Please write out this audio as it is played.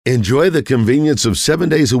Enjoy the convenience of 7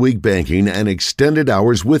 days a week banking and extended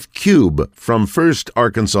hours with Cube from First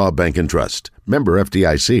Arkansas Bank and Trust. Member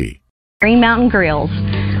FDIC. Green Mountain Grills.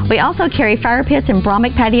 We also carry fire pits and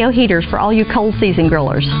Brahmic patio heaters for all you cold season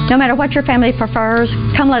grillers. No matter what your family prefers,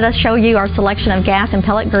 come let us show you our selection of gas and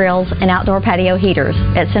pellet grills and outdoor patio heaters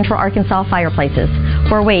at Central Arkansas Fireplaces,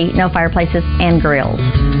 where we know fireplaces and grills.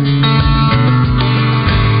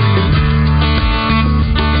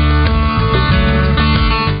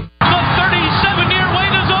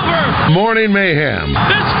 Morning Mayhem.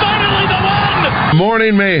 It's finally the one!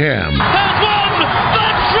 Morning Mayhem. Has won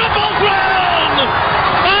the Triple Crown!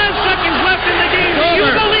 5 seconds left in the game. Do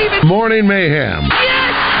you believe it? Morning Mayhem.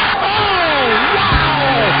 Yes! Oh,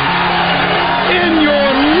 wow! In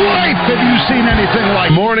your life have you seen anything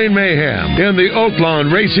like Morning Mayhem in the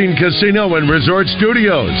Oaklawn Racing Casino and Resort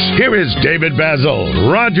Studios. Here is David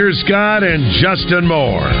Basil, Roger Scott, and Justin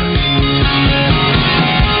Moore.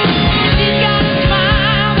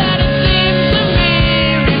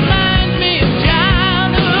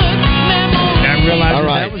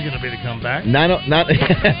 That was going to be the comeback.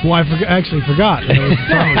 Well, I actually forgot.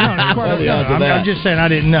 I'm just saying I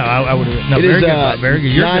didn't know. I would have. No, it very is good. Very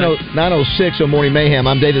good. 9:06 on Morning Mayhem.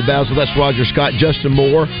 I'm David Basil. That's Roger Scott, Justin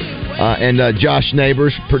Moore, and Josh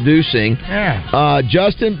Neighbors producing. Yeah.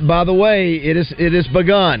 Justin, by the way, it is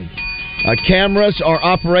begun. Cameras are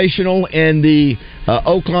operational in the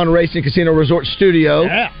Oaklawn Racing Casino Resort Studio.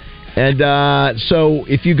 Yeah. And so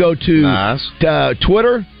if you go to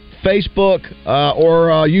Twitter, Facebook,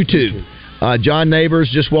 or YouTube. John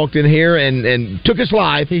Neighbors just walked in here and took us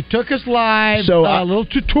live. He took us live. So a little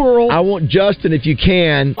tutorial. I want Justin, if you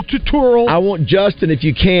can.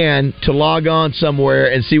 To log on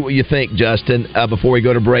somewhere and see what you think, Justin, before we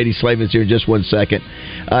go to Brady Slavin's here in just 1 second.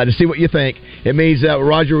 To see what you think. It means,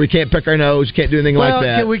 Roger, we can't pick our nose, can't do anything like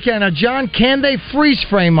that. We can. Now, John, can they freeze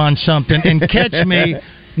frame on something and catch me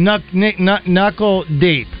knuckle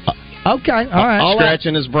deep? Okay, all right.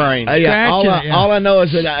 Scratching his brain. All I know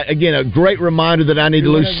is that, again, a great reminder that I need to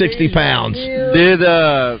lose 60 pounds.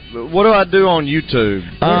 What do I do on YouTube?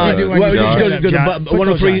 You just go to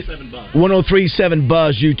 1037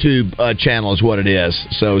 Buzz YouTube channel is what it is.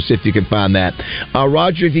 So see if you can find that.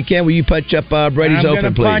 Roger, if you can, will you punch up Brady's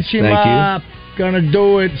Open, please? Punch him up. Gonna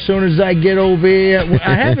do it as soon as I get over here.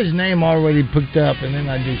 I have his name already picked up, and then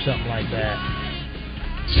I do something like that.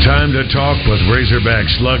 It's time to talk with Razorback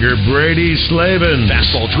slugger Brady Slavens.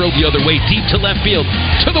 Fastball drove the other way, deep to left field.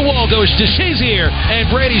 To the wall goes DeShazier, and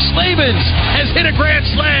Brady Slavens has hit a grand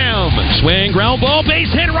slam. Swing, ground ball,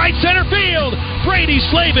 base hit, right center field. Brady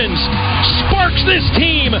Slavens sparks this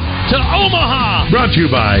team to Omaha. Brought to you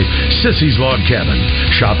by Sissy's Log Cabin.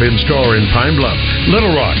 Shop in store in Pine Bluff,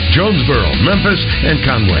 Little Rock, Jonesboro, Memphis, and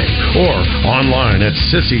Conway. Or online at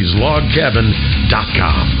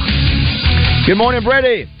sissyslogcabin.com. Good morning,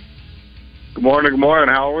 Brady. Good morning.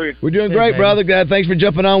 How are we? We're doing great, brother. Thanks for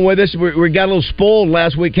jumping on with us. We got a little spoiled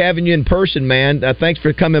last week having you in person, man. Thanks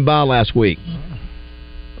for coming by last week.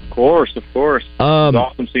 Of course. It was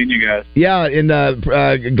awesome seeing you guys. Yeah, and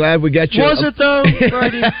glad we got you. Was it, though,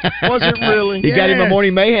 Brady? Was it really? You got him a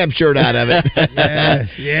Morning Mayhem shirt out of it.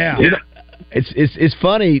 Yeah. You know, it's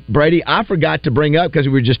funny, Brady. I forgot to bring up, because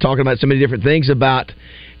we were just talking about so many different things about...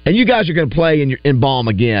 And you guys are going to play in Baum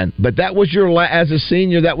again, but that was as a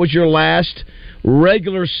senior, that was your last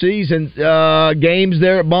regular season games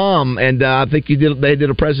there at Baum, and I think they did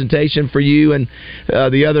a presentation for you and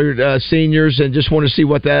the other seniors, and just want to see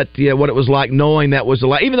what it was like knowing that was the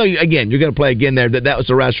last. Even though you're going to play again there, that was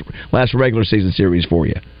the last regular season series for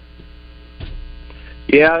you.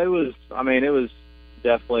 Yeah, it was. I mean, it was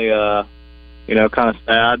definitely kind of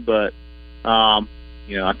sad, but I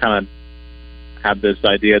kind of have this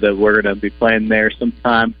idea that we're going to be playing there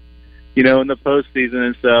sometime, in the postseason,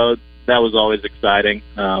 and so that was always exciting,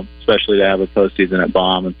 especially to have a postseason at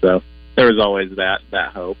Baum, and so there was always that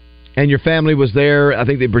hope. And your family was there. I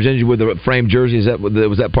think they presented you with a framed jersey.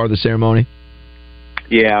 Was that part of the ceremony?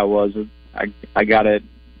 Yeah, it was. I got it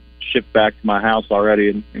shipped back to my house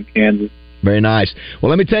already in Kansas. Very nice. Well,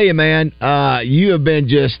 let me tell you, man, you have been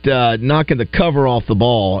just knocking the cover off the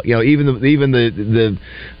ball. Even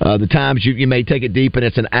the times you may take it deep and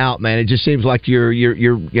it's an out, man. It just seems like you're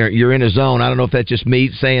in a zone. I don't know if that's just me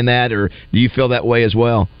saying that, or do you feel that way as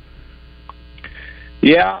well?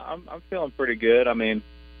 Yeah, I'm feeling pretty good. I mean,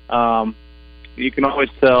 you can always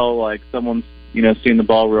tell like someone's seeing the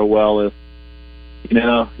ball real well if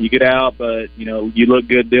you get out, but you look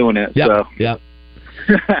good doing it. Yep, so yeah.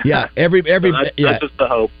 Yeah, every that's just the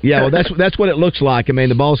hope. Yeah, well, that's what it looks like. I mean,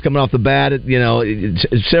 the ball's coming off the bat,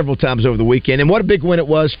 several times over the weekend, and what a big win it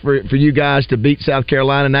was for you guys to beat South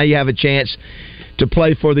Carolina. Now you have a chance to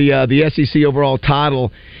play for the SEC overall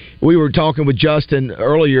title. We were talking with Justin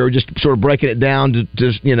earlier, just sort of breaking it down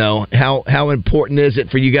to how important is it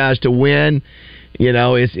for you guys to win?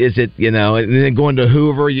 Is it and then going to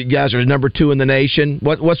Hoover? You guys are number 2 in the nation.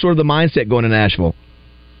 What's sort of the mindset going to Nashville?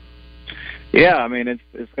 Yeah, I mean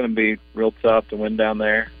it's going to be real tough to win down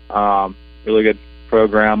there. Really good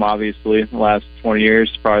program, obviously. The last 20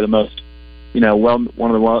 years, probably the most, one of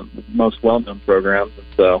the most well-known programs. And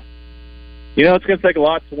so, it's going to take a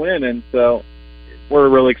lot to win. And so, we're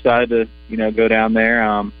really excited to, go down there.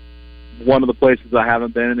 One of the places I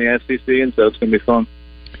haven't been in the SEC, and so it's going to be fun.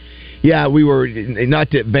 Yeah, we were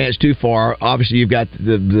not to advance too far. Obviously, you've got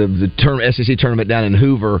the SEC tournament down in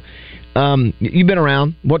Hoover. You've been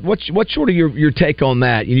around. What's sort of your take on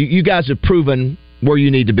that? You guys have proven where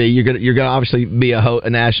you need to be. You're gonna obviously be a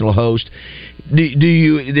national host.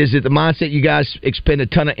 Is it the mindset you guys expend a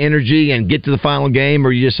ton of energy and get to the final game,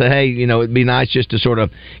 or you just say, hey, it'd be nice just to sort of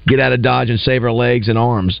get out of Dodge and save our legs and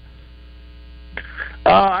arms?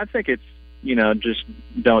 I think it's just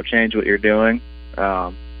don't change what you're doing.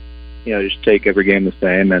 Just take every game the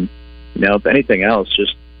same, and if anything else,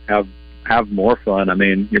 just have more fun. I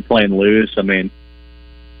mean, you're playing loose. I mean,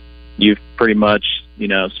 you've pretty much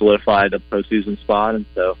solidified a postseason spot, and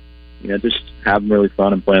so just having really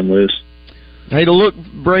fun and playing loose. Hey, to look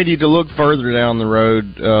further down the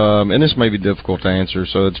road, and this may be difficult to answer,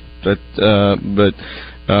 so but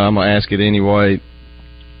I'm gonna ask it anyway.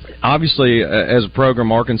 Obviously, as a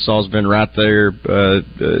program, Arkansas has been right there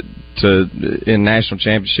in national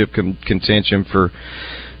championship contention for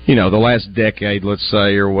the last decade, let's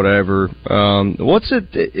say, or whatever. What's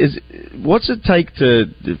it take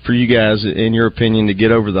for you guys, in your opinion, to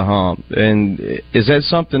get over the hump? And is that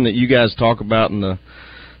something that you guys talk about in the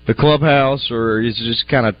clubhouse, or is it just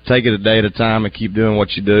kind of take it a day at a time and keep doing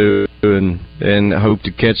what you do and hope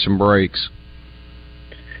to catch some breaks?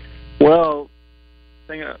 Well,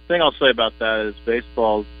 thing I'll say about that is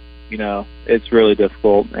baseball, it's really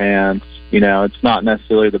difficult, and it's not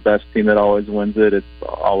necessarily the best team that always wins it. It's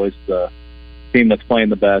always the team that's playing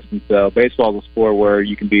the best. And so baseball is a sport where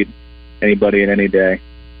you can beat anybody in any day.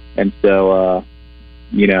 And so,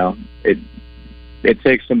 it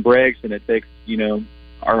takes some breaks, and it takes,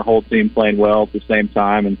 our whole team playing well at the same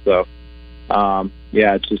time. And so,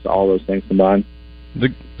 it's just all those things combined.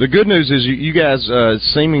 The good news is you guys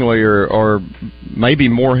seemingly are maybe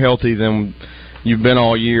more healthy than you've been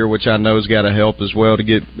all year, which I know has got to help as well to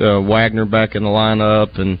get Wagner back in the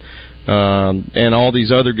lineup and all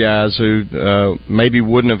these other guys who maybe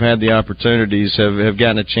wouldn't have had the opportunities have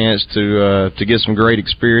gotten a chance to get some great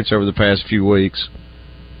experience over the past few weeks.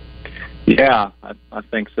 Yeah, I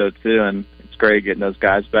think so too, and it's great getting those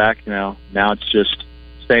guys back. Now it's just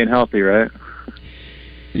staying healthy, right?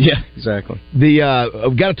 Yeah, exactly.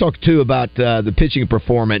 I've got to talk too about the pitching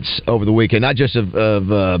performance over the weekend, not just of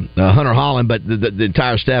Hunter Holland, but the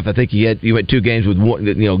entire staff. I think you went 2 games with one,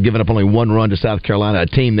 giving up only 1 run to South Carolina, a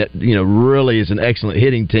team that really is an excellent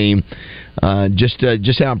hitting team. Just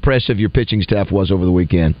how impressive your pitching staff was over the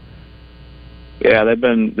weekend. Yeah, they've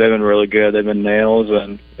been really good. They've been nails,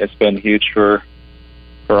 and it's been huge for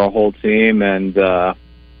our whole team. And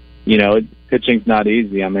pitching's not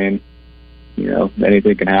easy. I mean,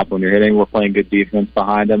 anything can happen when you're hitting. We're playing good defense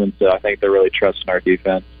behind them, and so I think they're really trusting our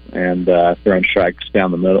defense and throwing strikes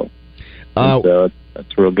down the middle. So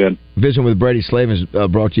that's real good. Visiting with Brady Slavens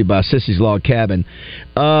brought to you by Sissy's Log Cabin.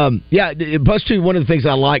 Plus, too, one of the things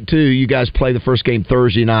I like, too, you guys play the first game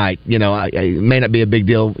Thursday night. It may not be a big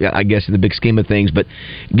deal, I guess, in the big scheme of things, but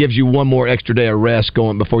it gives you one more extra day of rest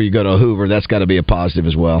going before you go to Hoover. That's got to be a positive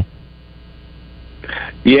as well.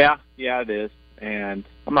 Yeah, it is. And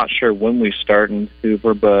I'm not sure when we start in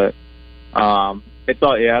Hoover, but it's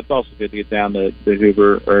also good to get down to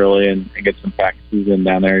Hoover early and get some practices in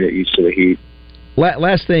down there to get used to the heat.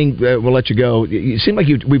 Last thing, we'll let you go. It seemed like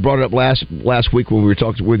we brought it up last week when we were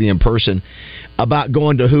talking with you in person about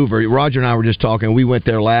going to Hoover. Roger and I were just talking. We went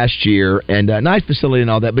there last year, and nice facility and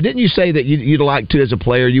all that. But didn't you say that you'd like to, as a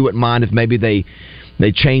player, you wouldn't mind if maybe they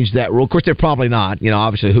changed that rule? Of course, they're probably not.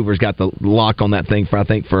 Obviously Hoover's got the lock on that thing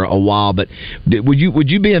for a while. But would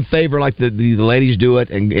you be in favor, like the ladies do it,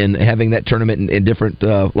 and having that tournament in different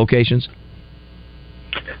locations?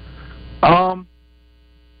 For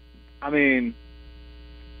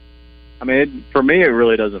me, it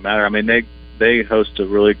really doesn't matter. I mean, they host a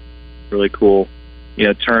really, really cool,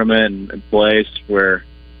 tournament and place where,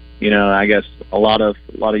 I guess a lot of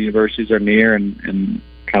universities are near and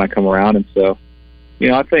kind of come around, and so.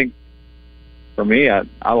 I think for me,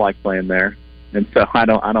 I like playing there, and so I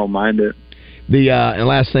don't mind it. And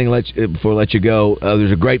last thing, before I let you go,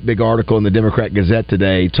 there's a great big article in the Democrat Gazette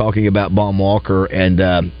today talking about Baum Walker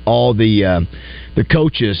and all the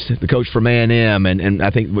coaches, the coach from A&M, and I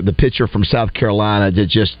think the pitcher from South Carolina that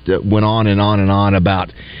just went on and on and on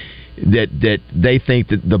about that they think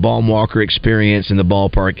that the Baum Walker experience in the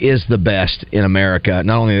ballpark is the best in America,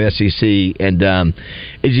 not only the SEC. And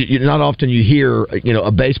not often you hear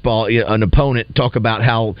a baseball an opponent talk about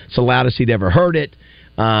how it's the loudest he'd ever heard it.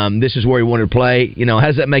 This is where he wanted to play. How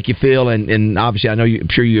does that make you feel? And obviously, I'm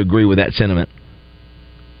sure you agree with that sentiment.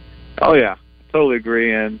 Oh yeah, totally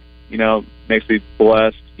agree. And makes me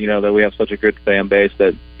blessed. That we have such a good fan base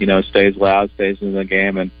that stays loud, stays in the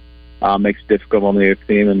game, and makes it difficult on the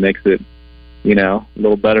team and makes it a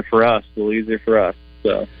little better for us, a little easier for us.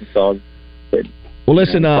 So it's all good. Well,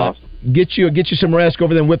 listen. Get you some rest. Go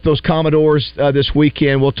over there and whip those Commodores this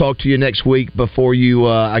weekend. We'll talk to you next week before you.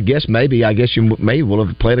 I guess you maybe will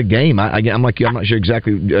have played a game. I'm like you. I'm not sure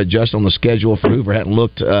exactly just on the schedule for Hoover. Hadn't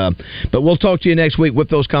looked, but we'll talk to you next week. Whip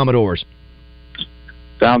those Commodores.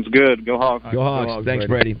 Sounds good. Go Hawks. Go Hawks. Thanks,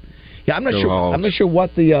 Brady. Yeah, I'm not sure. I'm not sure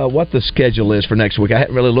what the schedule is for next week. I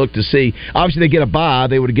hadn't really looked to see. Obviously, they get a bye.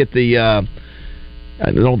 They would get the.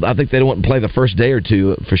 I think they wouldn't play the first day or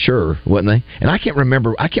two for sure, wouldn't they? And I can't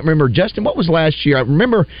remember, Justin, what was last year? I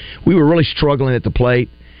remember we were really struggling at the plate.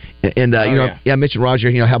 And I mentioned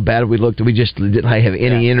Roger. How bad we looked. We just didn't have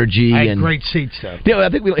any energy. I had great seats, though. Yeah, I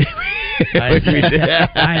think we did. I had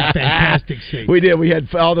fantastic seats. We did. We had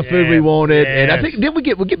all the food we wanted, and I think we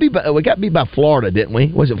got beat by Florida, didn't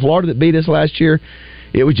we? Was it Florida that beat us last year?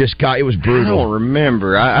 It was it was brutal. I don't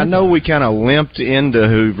remember. I know we kind of limped into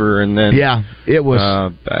Hoover, and then it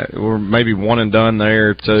was. We're maybe one and done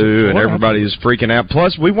there too, and everybody was freaking out.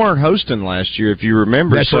 Plus, we weren't hosting last year, if you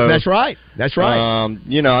remember. That's right. That's right.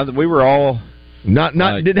 We were all not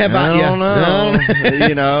didn't have. I don't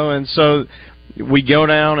know. And so we go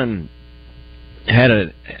down and had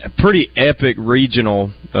a pretty epic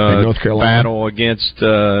regional North Carolina battle against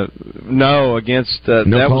that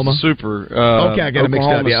was super. Okay, I got it mixed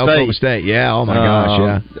up. Yeah, Oklahoma State. Yeah. Oh my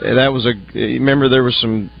gosh. Yeah. That was remember there was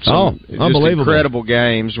some just incredible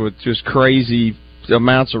games with just crazy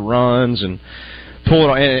amounts of runs and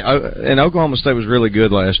pulling. And Oklahoma State was really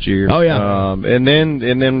good last year. Oh yeah. And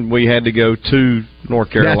then we had to go to North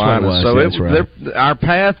Carolina. So our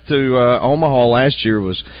path to Omaha last year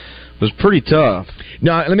was pretty tough.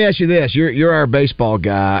 Now, let me ask you this. You're our baseball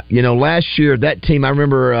guy. Last year, that team, I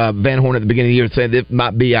remember Van Horn at the beginning of the year saying it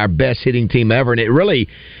might be our best hitting team ever, and it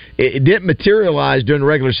didn't materialize during the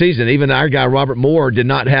regular season. Even our guy, Robert Moore, did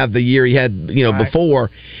not have the year he had before.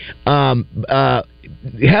 How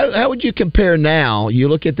would you compare now? You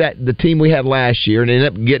look at the team we had last year and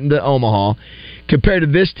ended up getting to Omaha. Compared to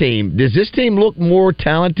this team, does this team look more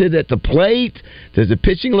talented at the plate? Does the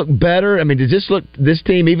pitching look better? I mean, does this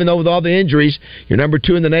team, even though with all the injuries, you're number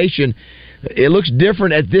 2 in the nation, it looks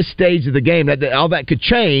different at this stage of the game? All that could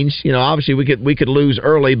change. Obviously we could lose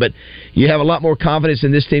early, but you have a lot more confidence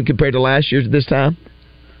in this team compared to last year's at this time?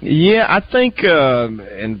 Yeah, I think,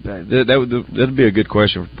 and that'd be a good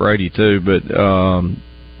question for Brady too, but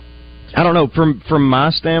I don't know, from my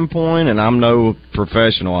standpoint, and I'm no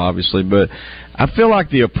professional, obviously, but I feel like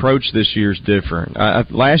the approach this year is different.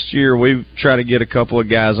 Last year, we tried to get a couple of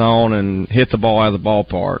guys on and hit the ball out of the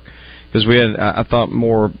ballpark because we had, I thought,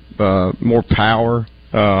 more power.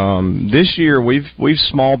 This year, we've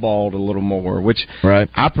small balled a little more, which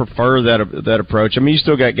I prefer that approach. I mean, you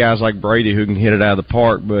still got guys like Brady who can hit it out of the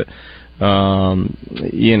park, but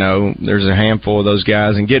there's a handful of those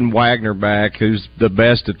guys, and getting Wagner back, who's the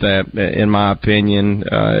best at that, in my opinion,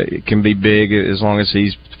 it can be big as long as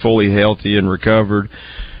he's fully healthy and recovered.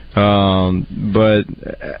 But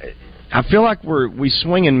I feel like we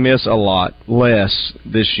swing and miss a lot less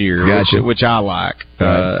this year, which I like.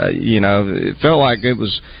 It felt like it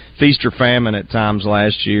was feast or famine at times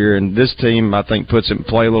last year, and this team, I think, puts it in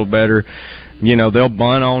play a little better. They'll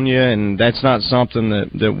bunt on you, and that's not something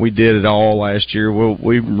that we did at all last year.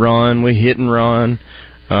 We hit and run.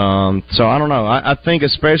 So I don't know. I think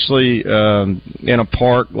especially in a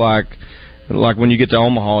park like when you get to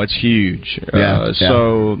Omaha, it's huge.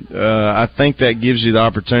 So I think that gives you the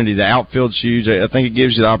opportunity. The outfield's huge. I think it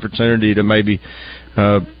gives you the opportunity to maybe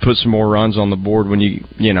put some more runs on the board when you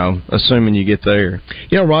assuming you get there.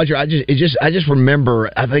 Roger, I just remember.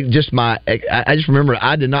 I just remember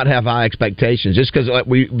I did not have high expectations just because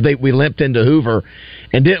we limped into Hoover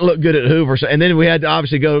and didn't look good at Hoover. So, and then we had to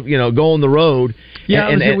obviously go on the road.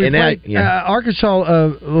 Yeah,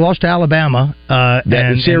 Arkansas lost to Alabama, and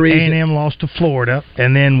A&M lost to Florida,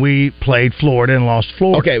 and then we played Florida and lost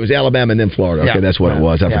Florida. Okay, it was Alabama and then Florida. Okay, that's what it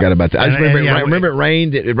was. I forgot about that. I just remember it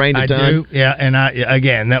rained. It rained a ton. I do. Yeah, and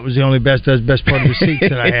again, that was the only best part of the seats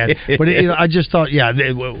that I had. But I just thought,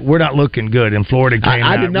 we're not looking good, and Florida came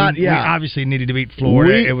out. I did not. We obviously needed to beat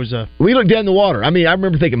Florida. We looked down the water. I mean, I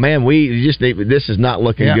remember thinking, man, this is not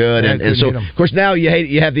looking good, and so of course now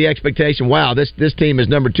you have the expectation. Wow, this team is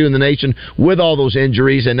number 2 in the nation with all those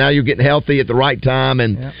injuries, and now you're getting healthy at the right time,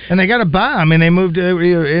 and they got a bye. I mean, they moved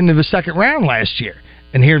into the second round last year,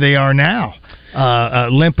 and here they are now.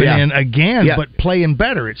 Limping in again, but playing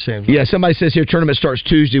better, it seems. Yeah, somebody says here tournament starts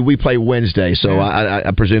Tuesday, we play Wednesday, so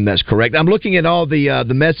I presume that's correct. I'm looking at all the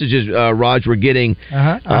messages, Raj, we're getting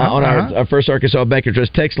on our First Arkansas Bank and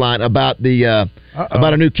Trust text line about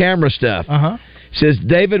about a new camera stuff. Says,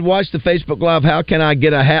 David, watch the Facebook Live. How can I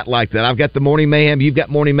get a hat like that? I've got the Morning Mayhem. You've got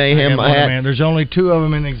Morning Mayhem. Man, there's only 2 of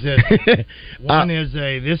them in existence. One is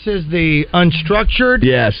this is the unstructured.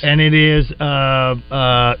 Yes. And it is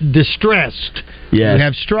distressed. Yes. You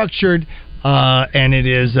have structured, and it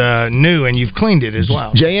is new, and you've cleaned it as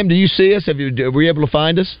well. JM, do you see us? Were you able to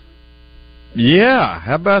find us? Yeah,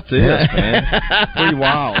 how about this, man? Pretty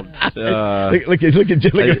wild. Look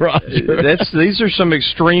at Roger. These are some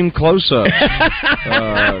extreme close-ups.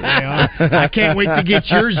 I can't wait to get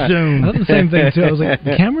your zoom. I thought the same thing too. I was like,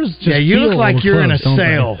 the cameras just you look like you're in a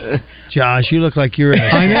cell. Josh, you look like you're in a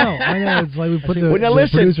I know. It's like we put the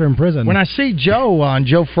producer in prison. When I see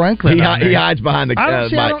Joe Franklin, he hides behind the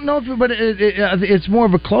I don't know if but it's more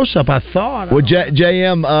of a close-up, I thought. Well,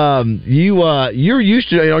 JM, you're used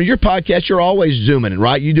to, on your podcast, you're always zooming,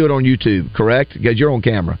 right? You do it on YouTube, correct? Because you're on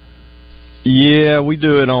camera. Yeah, we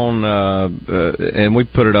do it on, and we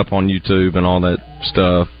put it up on YouTube and all that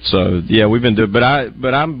stuff. So yeah, we've been doing, but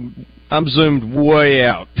I'm zoomed way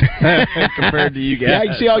out compared to you guys. Yeah,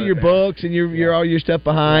 you see all your books and your all your stuff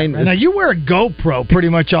behind. Now you wear a GoPro pretty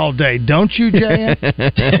much all day, don't you, J.M.?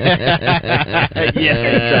 Yeah,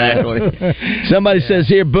 exactly. Somebody says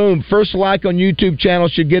here, boom, first like on YouTube channel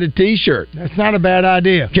should get a T-shirt. That's not a bad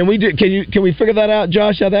idea. Can we figure that out,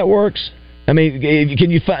 Josh? How that works? I mean,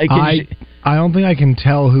 I don't think I can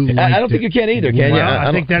tell who. I don't think you can either, can you?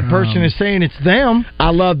 I think that person is saying it's them. I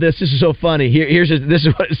love this. This is so funny. This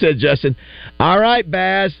is what it said, Justin. All right,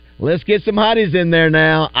 Baz, let's get some hotties in there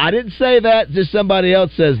now. I didn't say that. Just somebody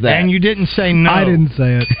else says that. And you didn't say no. I didn't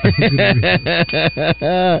say it.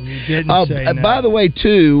 You didn't say no. By the way,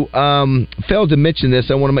 too, failed to mention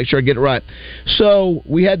this. I want to make sure I get it right. So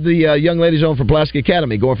we had the young ladies on from Pulaski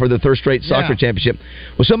Academy going for the third straight soccer championship.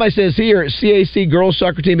 Well, somebody says here, CAC girls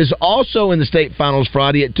soccer team is also in the state finals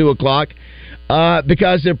Friday at 2:00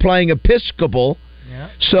 because they're playing Episcopal. Yeah.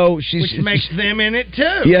 So which makes them in it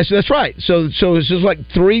too. Yes, that's right. So it's just like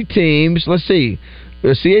 3 teams. Let's see.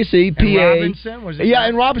 CAC, PA. And Robinson, was it? Yeah,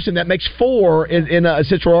 and Robinson. That makes 4 in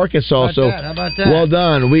Central Arkansas. How about that? Well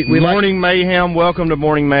done. We Morning Mayhem. Welcome to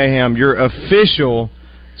Morning Mayhem, your official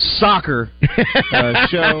soccer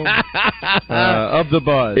show of the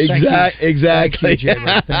Buzz. Exactly. Thank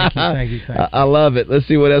you. I love it. Let's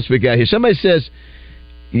see what else we got here. Somebody says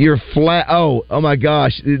you're flat. Oh my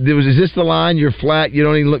gosh! Is this the line? You're flat. You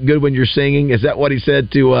don't even look good when you're singing. Is that what he said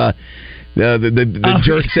to? The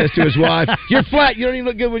jerk says to his wife, "You're flat. You don't even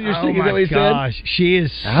look good when you're singing." Is that what he said? She is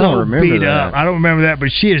so beat up. I don't remember that, but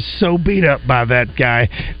she is so beat up by that guy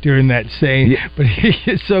during that scene. Yeah. But he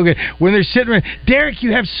is so good when they're sitting around. Derek,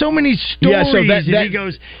 you have so many stories, and he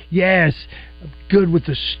goes, "Yes." Good with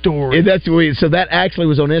the story. So that actually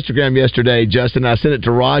was on Instagram yesterday, Justin. I sent it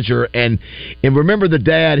to Roger, and remember the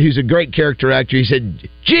dad, who's a great character actor. He said,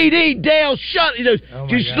 "GD Dale, shut!"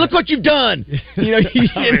 Look what you've done.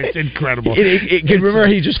 It's incredible. Remember,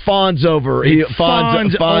 he just fawns over. He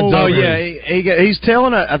fawns over. Oh yeah, he's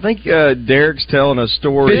telling. I think Derek's telling a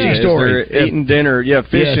story. Fishing story. They're eating dinner. Yeah,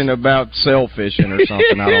 fishing about sailfishing or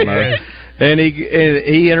something. I don't know. And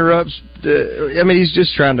he interrupts. He's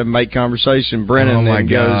just trying to make conversation. Brennan he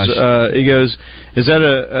goes, "Is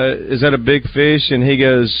that a big fish?" And he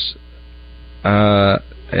goes,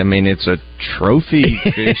 "It's a trophy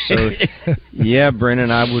fish." So, yeah,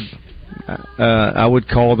 Brennan, I would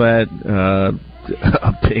call that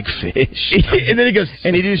a big fish. And then he goes,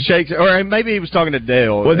 and he just shakes, or maybe he was talking to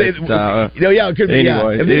Dale. Well, it could be.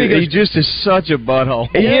 Anyway, And then he just is such a butthole.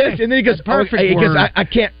 He is, and then he goes, perfect. Because I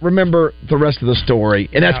can't remember the rest of the story,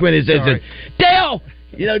 and that's when he says, Dale.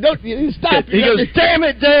 Don't stop. He goes, damn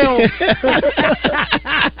it, Dale.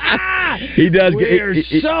 He does. We're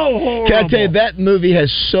so horrible. Can I tell you, that movie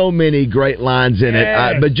has so many great lines in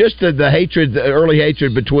it. But just the hatred, the early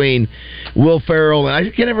hatred between Will Ferrell and I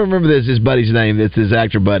can't ever remember his buddy's name. It's his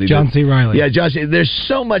actor buddy, John C. Reilly. Yeah, John C. There's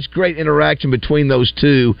so much great interaction between those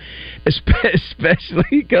two. Especially,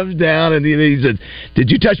 he comes down and he says,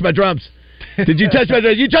 "Did you touch my drums? Did you touch my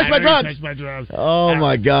drums? You touched my drums." Oh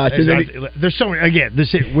my gosh! There's so many. Again,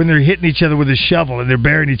 when they're hitting each other with a shovel and they're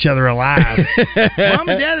burying each other alive. Mom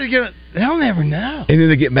and Dad are gonna. They'll never know. And then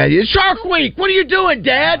they get mad. It's Shark Week. What are you doing,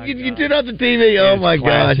 Dad? You did it on the TV. Oh my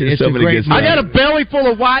gosh! There's so many good stuff. I got a belly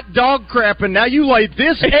full of white dog crap, and now you laid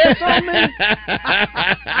this ass on me.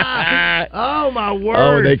 Oh my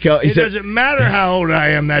word! It doesn't matter how old I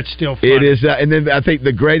am. That's still funny. It is, and then I think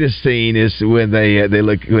the greatest scene is when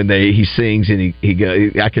he sings and he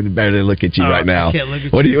goes. I can barely look at you right now. I can't look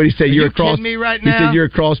at what do you say? You're you a cross. Me right now? You said you're a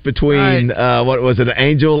cross between what was it? An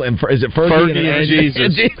angel and is it Fergie and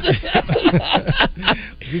Jesus?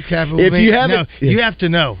 Be careful with me. You have to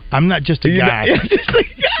know. I'm not just a guy.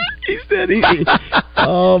 He said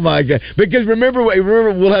oh my God! Because remember,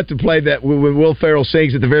 we'll have to play that when Will Ferrell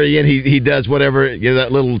sings at the very end. He does whatever,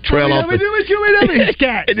 that little trail off. He's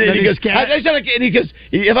scat. And then he goes, and he goes,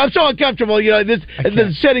 if I'm so uncomfortable,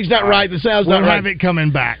 the setting's not right, the sound's not right. We'll have it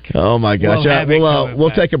coming back. Oh my gosh!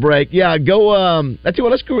 We'll take a break. Yeah, go. I tell you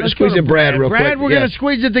what, let's squeeze in Brad real quick. Brad, we're going to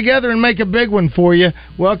squeeze it together and make a big one for you.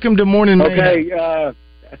 Welcome to Morning Mayhem. Okay,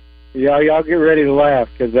 y'all get ready to laugh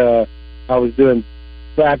because I was doing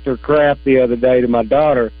factor crap the other day to my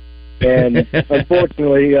daughter, and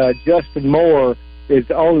unfortunately, Justin Moore is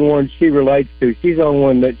the only one she relates to. She's the only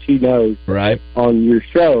one that she knows. Right. On your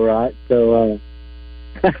show, right? So,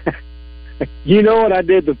 you know what I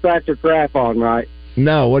did the factor crap on, right?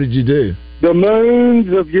 No, what did you do? The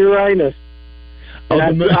moons of Uranus.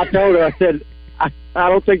 And I told her, I said, I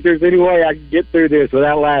don't think there's any way I can get through this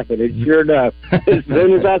without laughing. And sure enough, as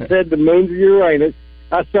soon as I said the moons of Uranus,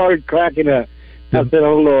 I started cracking up. I said,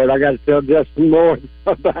 "Oh Lord, I got to tell Justin Moore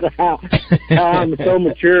about how I'm so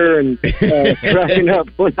mature and cracking up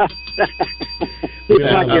when I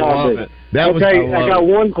like y'all do." Okay, I got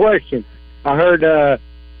one question. I heard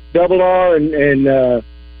Double R and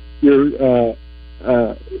your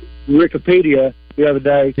Wikipedia the other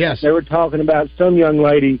day. Yes, they were talking about some young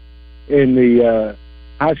lady in the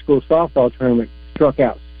high school softball tournament struck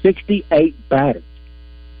out 68 batters.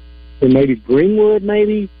 And maybe Greenwood,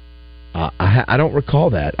 maybe. I don't recall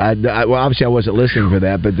that. Well, obviously I wasn't listening for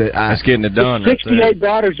that, but that's getting it done. 68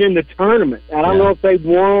 batters in the tournament. I don't know if they've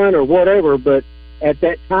won or whatever, but at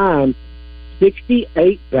that time,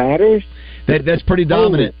 68 batters. That's pretty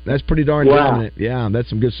dominant. That's pretty darn dominant. Yeah, that's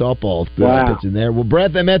some good softball puts in there. Well,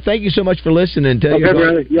 Brad, man, thank you so much for listening. Okay,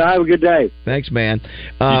 brother. Yeah, have a good day. Thanks, man.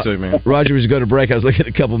 You too, man. Roger was going to break. I was looking at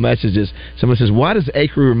a couple messages. Someone says, "Why does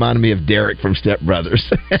Acre remind me of Derek from Step Brothers?"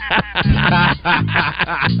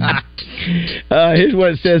 Here's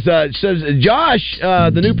what it says. It says, Josh,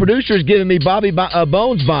 the new producer, is giving me Bobby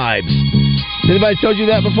Bones vibes. Has anybody told you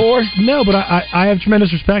that before? No, but I have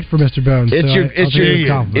tremendous respect for Mr. Bones. I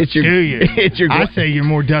say you're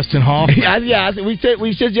more Dustin Hoffman. We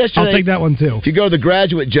said yesterday. I'll take that one too. If you go to The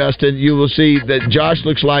Graduate, Justin, you will see that Josh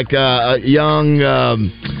looks like a young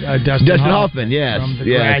Dustin Hoffman. Yes, from The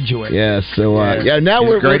Graduate. Yes. So now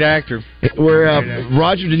we're a great actor.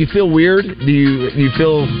 Roger, did you feel weird? Do you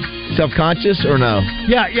feel self-conscious or no?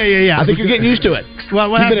 Yeah. I think you're getting used to it. Well,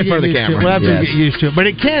 we'll have to get used to it. But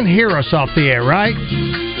it can hear us off the air, right?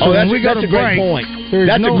 So that's a great point.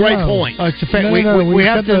 That's a great point. Oh, it's a fact. We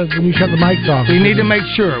have to. When you shut the mics off. We need to make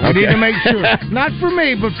sure. We need to make sure. Not for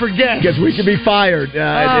me, but for guests. Because we could be fired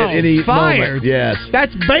at any moment. Yes.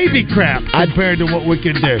 That's baby crap compared to what we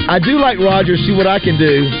can do. I do like Roger. See what I can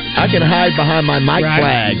do. I can hide behind my mic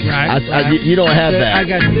flag. Right. You don't have that. I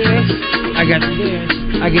got this. I got this.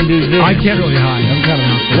 I can do this. I can't really hide. I'm kind of.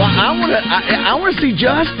 Well, I want to see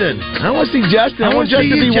Justin. I want to see Justin. I want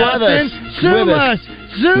Justin to be with us. Zoom us.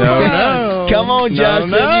 No. Come on,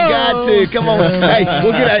 Justin. You got to. Come on. Hey,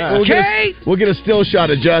 we'll get a still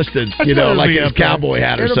shot of Justin. Like his cowboy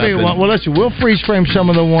hat or something. Well, listen, we'll freeze frame some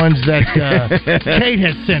of the ones that Kate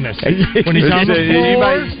has sent us when he's on the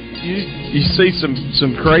floor. You see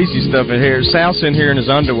some crazy stuff in here. Sal's in here in his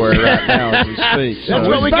underwear right now as we speak. That's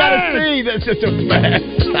what we got to see. That's just a mess.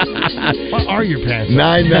 What are your pants?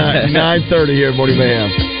 9:30 here at Morning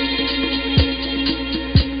Mayhem.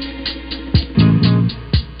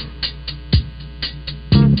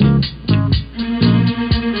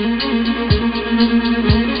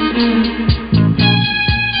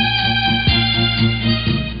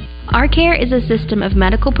 OurCare is a system of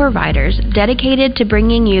medical providers dedicated to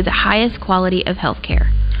bringing you the highest quality of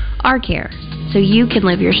healthcare. OurCare, so you can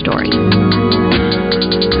live your story.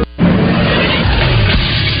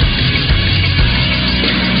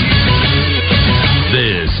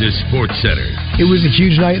 This is SportsCenter. It was a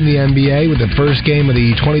huge night in the NBA with the first game of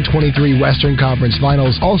the 2023 Western Conference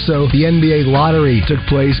Finals. Also, the NBA lottery took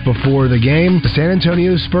place before the game. The San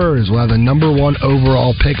Antonio Spurs will have the number 1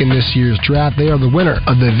 overall pick in this year's draft. They are the winner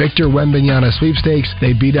of the Victor Wembanyama sweepstakes.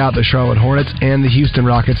 They beat out the Charlotte Hornets and the Houston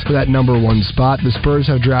Rockets for that number 1 spot. The Spurs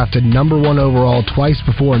have drafted number 1 overall twice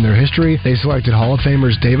before in their history. They selected Hall of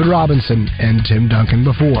Famers David Robinson and Tim Duncan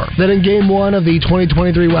before. Then in Game 1 of the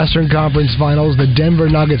 2023 Western Conference Finals, the Denver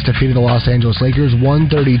Nuggets defeated the Los Angeles Lakers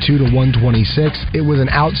 132-126. It was an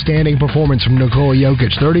outstanding performance from Nikola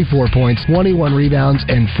Jokic, 34 points, 21 rebounds,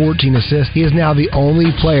 and 14 assists. He is now the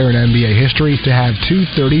only player in NBA history to have 2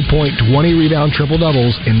 30-point, 20-rebound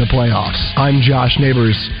triple-doubles in the playoffs. I'm Josh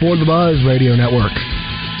Neighbors for the Buzz Radio Network.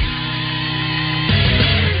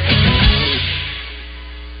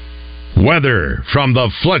 Weather from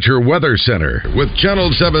the Fletcher Weather Center with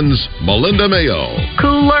Channel 7's Melinda Mayo.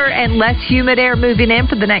 Cooler and less humid air moving in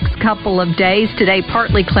for the next couple of days. Today,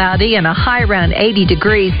 partly cloudy and a high around 80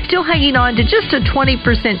 degrees. Still hanging on to just a 20%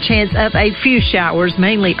 chance of a few showers,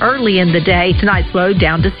 mainly early in the day. Tonight's low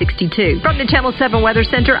down to 62. From the Channel 7 Weather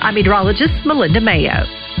Center, I'm meteorologist Melinda Mayo.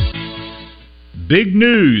 Big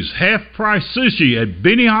news, half-price sushi at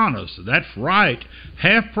Benihana's. That's right,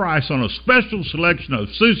 half price on a special selection of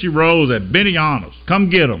sushi rolls at Benihana's. Come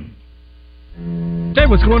get them. Hey,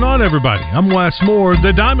 what's going on, everybody? I'm Wes Moore.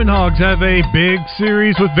 The Diamond Hogs have a big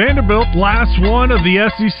series with Vanderbilt, last one of the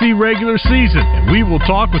SEC regular season. And we will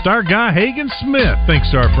talk with our guy, Hagen Smith,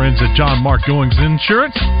 thanks to our friends at John Mark Goings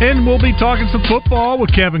Insurance. And we'll be talking some football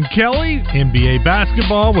with Kevin Kelly, NBA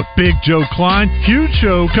basketball with Big Joe Klein. Huge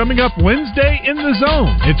show coming up Wednesday in the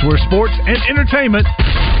Zone. It's where sports and entertainment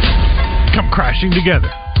come crashing together.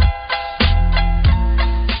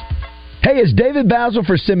 Hey, it's David Basil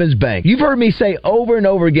for Simmons Bank. You've heard me say over and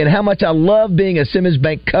over again how much I love being a Simmons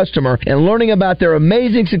Bank customer and learning about their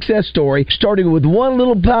amazing success story, starting with one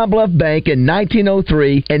little Pine Bluff bank in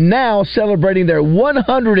 1903 and now celebrating their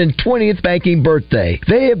 120th banking birthday.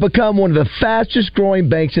 They have become one of the fastest growing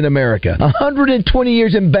banks in America. 120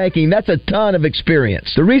 years in banking, that's a ton of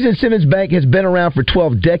experience. The reason Simmons Bank has been around for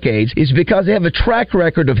 12 decades is because they have a track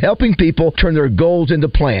record of helping people turn their goals into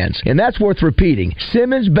plans. And that's worth repeating.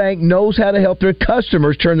 Simmons Bank knows how to help their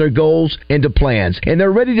customers turn their goals into plans. And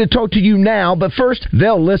they're ready to talk to you now, but first,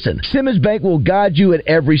 they'll listen. Simmons Bank will guide you at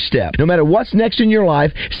every step. No matter what's next in your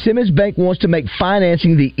life, Simmons Bank wants to make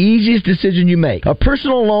financing the easiest decision you make. A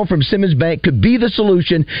personal loan from Simmons Bank could be the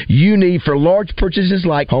solution you need for large purchases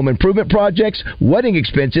like home improvement projects, wedding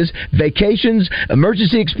expenses, vacations,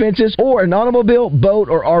 emergency expenses, or an automobile, boat,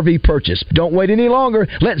 or RV purchase. Don't wait any longer.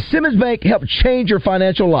 Let Simmons Bank help change your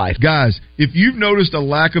financial life. Guys, if you've noticed a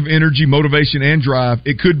lack of energy, motivation, and drive,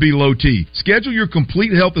 it could be low T. Schedule your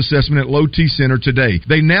complete health assessment at Low T Center today.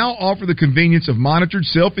 They now offer the convenience of monitored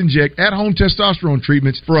self-inject at-home testosterone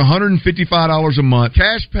treatments for $155 a month,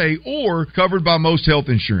 cash pay, or covered by most health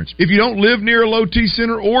insurance. If you don't live near a Low T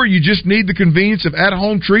Center or you just need the convenience of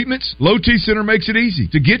at-home treatments, Low T Center makes it easy.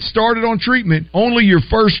 To get started on treatment, only your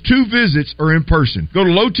first 2 visits are in person. Go to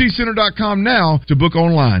lowtcenter.com now to book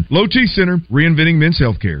online. Low T Center, reinventing men's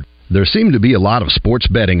healthcare. There seem to be a lot of sports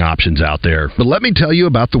betting options out there, but let me tell you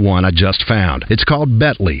about the one I just found. It's called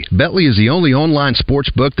Betly. Betly is the only online sports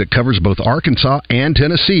book that covers both Arkansas and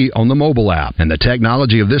Tennessee on the mobile app, and the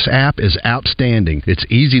technology of this app is outstanding. It's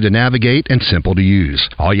easy to navigate and simple to use.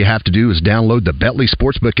 All you have to do is download the Betly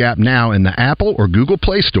Sportsbook app now in the Apple or Google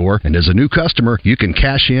Play Store, and as a new customer, you can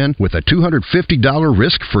cash in with a $250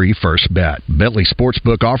 risk-free first bet. Betly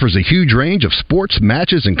Sportsbook offers a huge range of sports,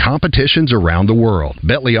 matches, and competitions around the world.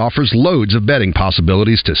 Betly offers loads of betting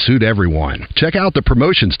possibilities to suit everyone. Check out the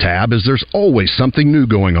promotions tab as there's always something new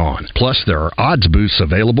going on. Plus, there are odds boosts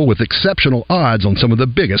available with exceptional odds on some of the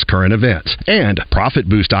biggest current events. And profit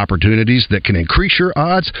boost opportunities that can increase your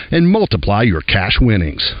odds and multiply your cash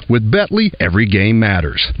winnings. With Betly, every game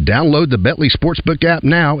matters. Download the Betly Sportsbook app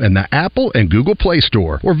now in the Apple and Google Play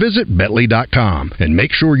Store or visit Betly.com. And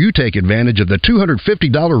make sure you take advantage of the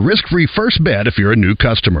 $250 risk-free first bet if you're a new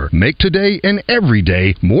customer. Make today and every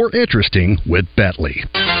day more interesting with Betly.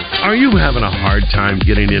 Are you having a hard time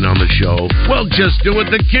getting in on the show? Well, just do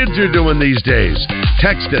what the kids are doing these days.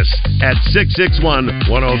 Text us at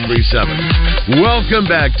 661-1037. Welcome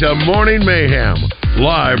back to Morning Mayhem,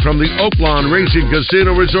 live from the Oaklawn Racing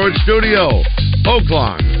Casino Resort Studio.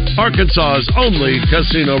 Oaklawn, Arkansas's only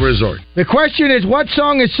casino resort. The question is, what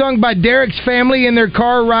song is sung by Derek's family in their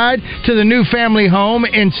car ride to the new family home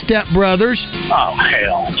in Step Brothers? Oh,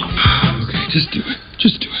 hell. Okay, just do it.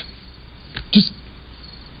 Just do it. Just...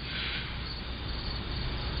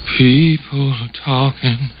 People are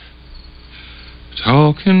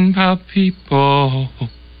talking about people.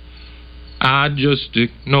 I just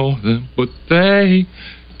ignore them, but they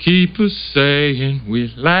keep us saying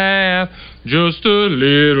we laugh just a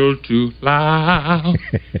little too loud.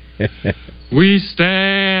 We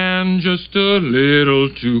stand just a little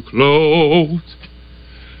too close.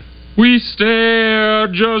 We stare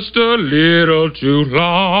just a little too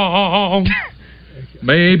long.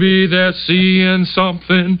 Maybe they're seeing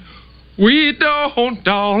something we don't,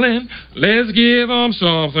 darling. Let's give them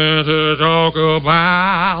something to talk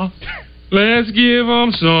about. Let's give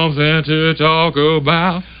them something to talk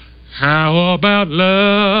about. How about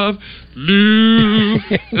love? Love,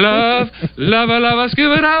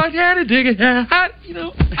 scuba dive, yeah, dig it. I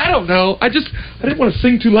don't know. I didn't want to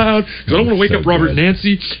sing too loud because I don't want to wake up Robert and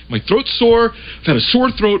Nancy. My throat's sore. I've had a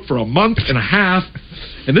sore throat for a month and a half,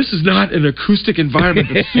 and this is not an acoustic environment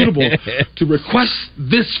that's suitable to request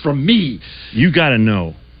this from me. You got to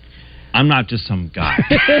know, I'm not just some guy.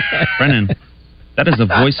 Brennan, that is the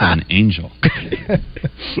voice of an angel.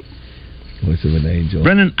 Voice of an angel.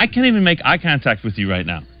 Brennan, I can't even make eye contact with you right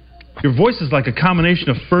now. Your voice is like a combination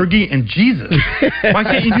of Fergie and Jesus. Why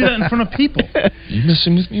can't you do that in front of people? You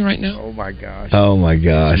messing with me right now? Oh, my gosh. Oh, my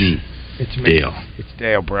gosh. It's me. Dale. It's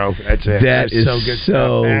Dale, bro. That's it. That is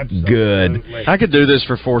so good. I could do this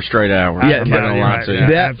for 4 straight hours. Yeah,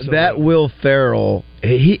 that Will Ferrell.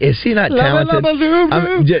 Is he not talented?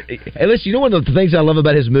 Hey, listen, you know one of the things I love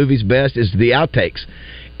about his movies best is the outtakes.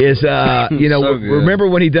 Is remember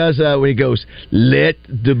when he does when he goes, let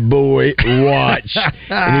the boy watch,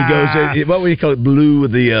 and he goes, what would he call it, blue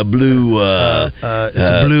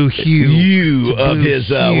hue of his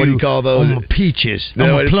what do you call those, on the peaches,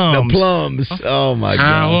 no, on the plums. The plums. Oh my god.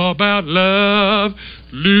 How about love?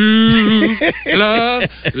 Love,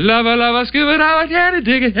 scuba dive, yeah,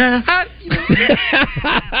 dig it. I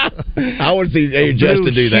want to see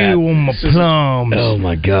Justin do that. On my plums. Oh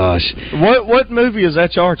my gosh. What movie is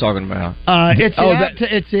that y'all are talking about? It's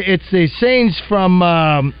the scenes from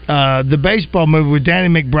the baseball movie with Danny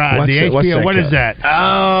McBride. The HBO. What is that?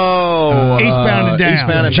 Oh, Eastbound and Down.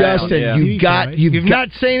 Eastbound and Justin, Down, yeah. You've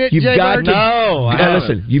not seen it. You've got to. No.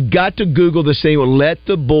 Listen, you've got to Google the scene. Let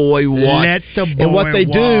the boy watch. Let the boy and what they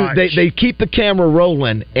watch. do, they keep the camera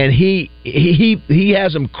rolling, and he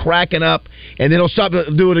has them cracking up, and then he'll stop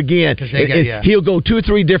and do it again. He'll go 2 or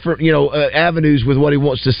 3 different avenues with what he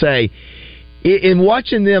wants to say. In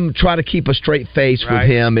watching them try to keep a straight face with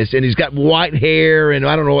him, and he's got white hair, and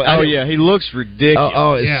I don't know. He looks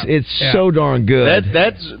ridiculous. It's so darn good.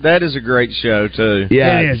 That is a great show too.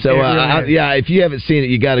 Yeah. It is. So really if you haven't seen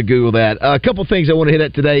it, you got to Google that. A couple things I want to hit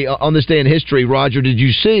at today on this day in history. Roger, did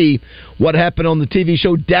you see what happened on the TV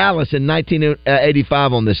show Dallas in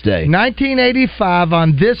 1985 on this day? 1985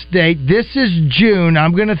 on this date. This is June.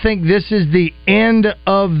 I'm going to think this is the end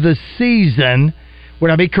of the season. Would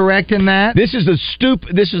I be correct in that? This is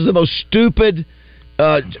the most stupid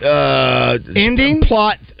ending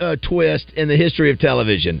plot twist in the history of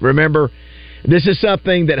television. Remember, this is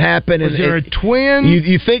something that happened. Was there a twin?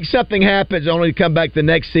 You think something happens, only to come back the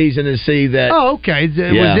next season and see that. Oh, okay.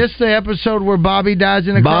 Was this the episode where Bobby dies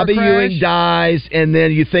in a car crash? Bobby Ewing dies, and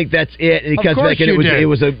then you think that's it, and he comes back, and it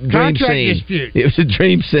was a dream scene. Dispute. It was a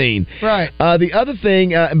dream scene. Right. The other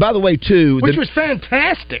thing, and by the way, too, which was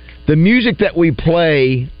fantastic. The music that we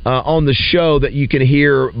play on the show that you can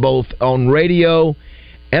hear both on radio,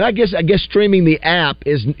 and I guess streaming the app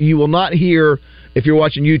is you will not hear. If you're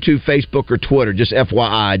watching YouTube, Facebook, or Twitter, just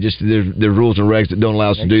FYI, there's rules and regs that don't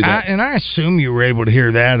allow us to do that. And I assume you were able to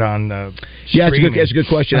hear that on streaming. It's a good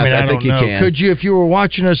question. I think you can. Could you, if you were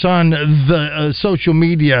watching us on the social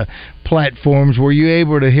media platforms, were you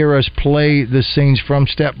able to hear us play the scenes from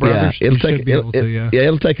Step Brothers? Yeah,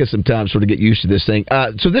 it'll take us some time to sort of get used to this thing.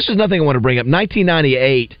 So this is nothing I want to bring up.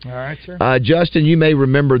 1998. All right, sir. Justin, you may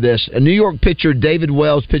remember this. A New York pitcher, David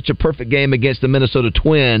Wells, pitched a perfect game against the Minnesota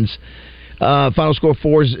Twins. Final score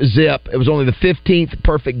 4-0. It was only the 15th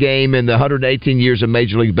perfect game in the 118 years of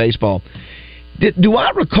Major League Baseball. Do I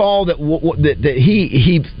recall that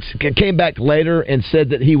he came back later and said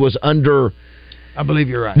that he was under? I believe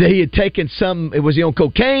you're right. That he had taken was he on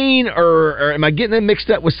cocaine or am I getting it mixed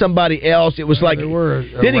up with somebody else? It was like there were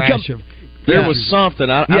a rash of There was something.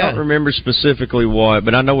 I don't remember specifically what,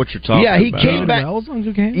 but I know what you're talking about. Yeah, he came back.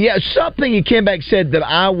 Yeah, something he came back said that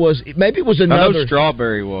I was. Maybe it was another. I know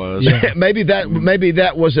Strawberry was. Yeah. maybe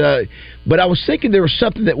that was a. But I was thinking there was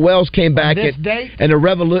something that Wells came back and a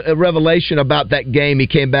revelation about that game. He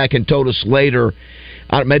came back and told us later.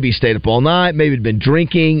 Maybe he stayed up all night. Maybe he'd been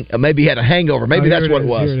drinking. Maybe he had a hangover. Maybe that's what it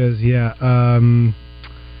was. Here it is. Yeah.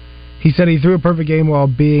 He said he threw a perfect game while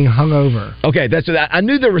being hungover. Okay, that's it. I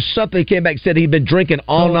knew there was something. He came back and said he'd been drinking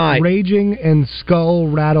all night. Raging and skull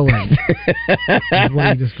rattling. That's what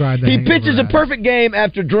he described. He pitches a perfect game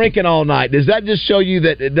after drinking all night. Does that just show you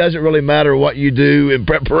that it doesn't really matter what you do in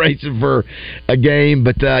preparation for a game?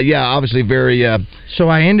 But obviously very. So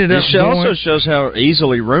I ended up. It also shows how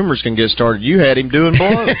easily rumors can get started. You had him doing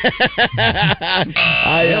blow. He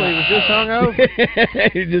was just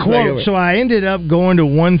hungover. Quote, so I ended up going to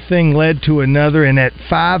one thing led to another, and at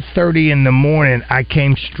 5:30 in the morning, I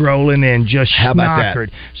came strolling in just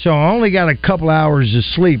schnockered. So I only got a couple hours of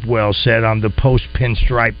sleep, Wells said on the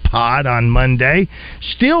post-pinstripe pod on Monday.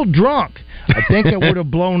 Still drunk. I think I would have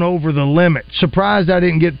blown over the limit. Surprised I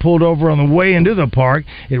didn't get pulled over on the way into the park.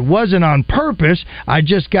 It wasn't on purpose. I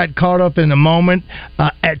just got caught up in the moment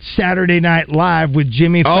at Saturday Night Live with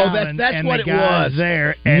Jimmy Fallon that's and what the it guys was.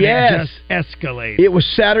 there, and it just escalated. It was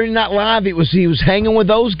Saturday Night Live. He was hanging with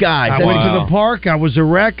those guys. I went to the park. I was a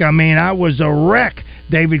wreck. I was a wreck.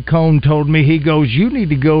 David Cohn told me, he goes, you need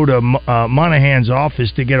to go to Monahan's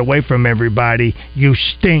office to get away from everybody. You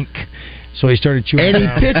stink. So he started chewing. And he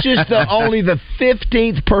pitches only the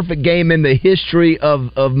 15th perfect game in the history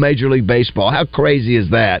of Major League Baseball. How crazy is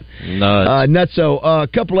that? Nuts. So a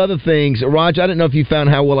couple other things. Raj, I don't know if you found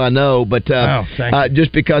How Will I Know, but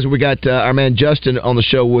just because we got our man Justin on the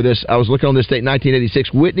show with us, I was looking on this date,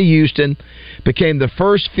 1986. Whitney Houston became the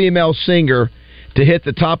first female singer to hit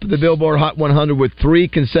the top of the Billboard Hot 100 with 3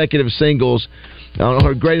 consecutive singles.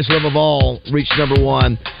 Her Greatest Love of All reached number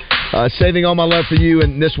 1. Saving All My Love for You,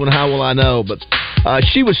 and this one, How Will I Know? But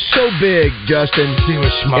she was so big, Justin. She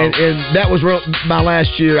was smoked. And that was my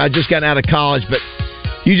last year. I just got out of college, but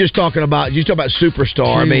you talking about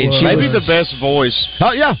superstar. She maybe was the best voice.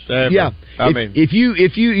 Oh yeah, ever. Yeah. If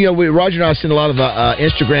you Roger and I send a lot of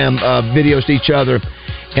Instagram videos to each other.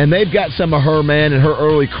 And they've got some of her, man, in her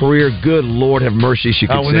early career. Good Lord have mercy, she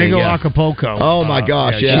could sing. When they go Acapulco. Oh, my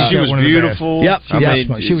gosh, yeah. She was beautiful. Yep.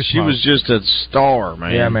 She was just a star,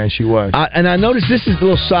 man. Yeah, man, she was. And I noticed, this is a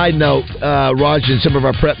little side note, Roger, in some of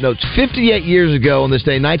our prep notes. 58 years ago on this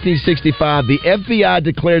day, 1965, the FBI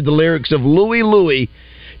declared the lyrics of Louie Louie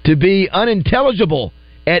to be unintelligible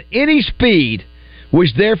at any speed,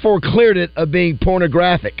 which therefore cleared it of being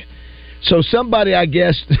pornographic. So somebody, I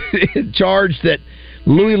guess, charged that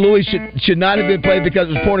Louie Louie should not have been played because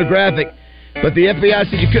it was pornographic, but the FBI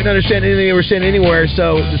said you couldn't understand anything they were saying anywhere,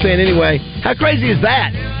 so they're saying anyway. How crazy is that?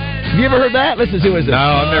 Have you ever heard that? Listen, see what is it? No,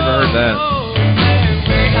 I've never heard that.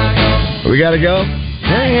 We gotta go?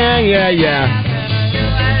 Yeah.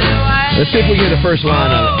 Let's see if we can get the first line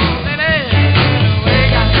of it.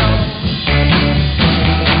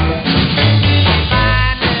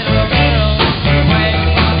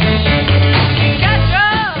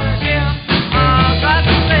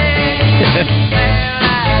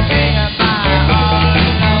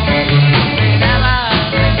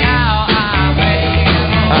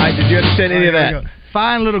 Did you understand any of that?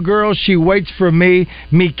 Fine little girl, she waits for me.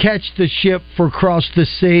 Me catch the ship for cross the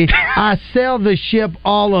sea. I sail the ship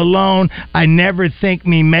all alone. I never think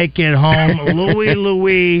me make it home. Louie,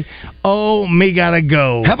 Louie, oh, me gotta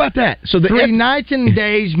go. How about that? So 3 nights and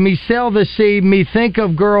days, me sail the sea. Me think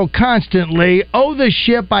of girl constantly. Oh, the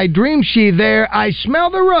ship, I dream she there. I smell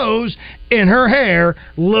the rose in her hair.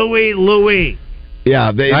 Louie, Louie. Yeah,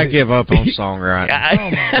 I give up on songwriting.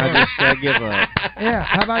 I give up. Yeah,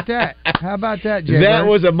 how about that, Jay? That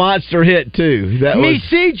was a monster hit too. Me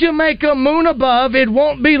see Jamaica moon above. It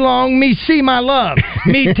won't be long. Me see my love.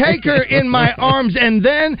 Me take her in my arms, and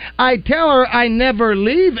then I tell her I never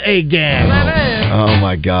leave again. Oh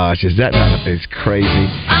my gosh, is that not? It's crazy.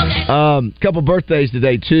 Couple birthdays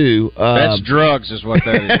today too. That's drugs, is what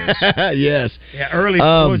that is. Yes. Yeah, early.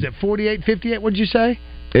 What was it? 48, 58? What did you say?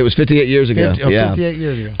 It was 58 years ago. 58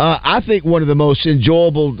 years ago. I think one of the most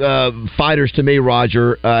enjoyable fighters to me,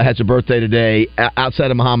 Roger, has a birthday today.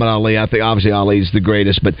 Outside of Muhammad Ali, I think obviously Ali's the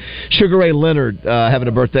greatest, but Sugar Ray Leonard having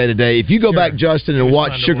a birthday today. If you go back, Justin, and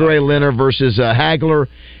watch Sugar Ray Leonard versus Hagler,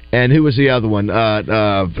 and who was the other one?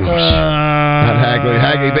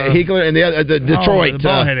 Hagler, but Hagler and the other, the Detroit. The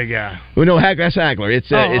ball-headed guy. Well, no, that's Hagler. It's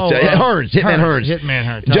Hearns, Hitman Hearns. Hitman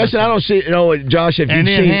Hearns. Justin, I don't see. Josh, have you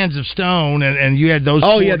seen Hands of Stone? And you had those.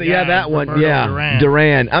 That one.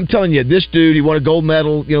 Duran. I'm telling you, this dude, he won a gold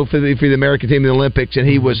medal, for the American team in the Olympics, and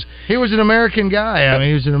he was an American guy. I mean,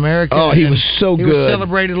 he was an American. Oh, he was so good. He was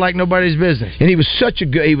celebrated like nobody's business. And he was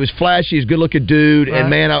he was flashy, he's a good-looking dude. Right. And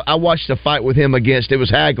man, I watched the fight with him it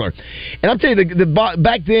was Hagler. And I'm telling you,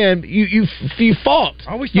 back then you fought.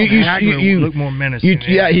 I always thought Hagler looked more menacing.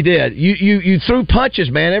 Yeah, he did. You threw punches,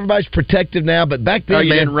 man. Everybody's protective now, but back then,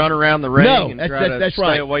 you didn't run around the ring and try to that's stay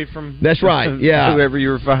right. away from. That's right. Yeah, whoever you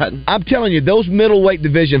were fighting. I'm telling you, those middleweight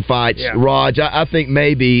division fights, Raj. I think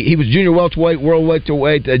maybe he was junior welterweight, world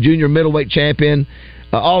welterweight, junior middleweight champion.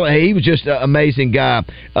 He was just an amazing guy.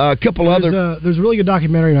 A couple other. There's a really good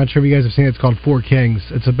documentary. I'm not sure if you guys have seen it. It's called Four Kings.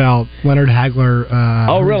 It's about Leonard Hagler.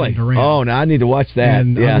 Really? Oh, no, I need to watch that.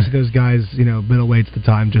 And obviously those guys, middleweights at the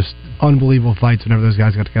time, just unbelievable fights whenever those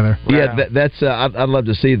guys got together. Yeah, that's. I'd love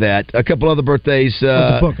to see that. A couple other birthdays. It's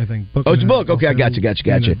a book, I think. It's a book. Okay, I got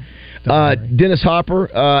you. Dennis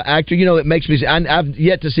Hopper, actor. It makes me. I've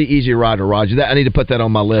yet to see Easy Rider, Roger. I need to put that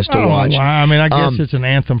on my list to watch. I mean, I guess it's an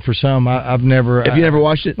anthem for some. I've never. Have you never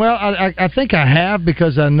watched it? Well, I think I have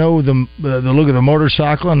because I know the look of the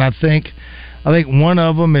motorcycle, and I think one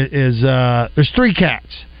of them is there's three cats.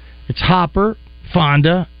 It's Hopper,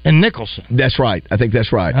 Fonda, and Nicholson. That's right. I think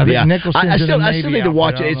that's right. I think Nicholson's I still need to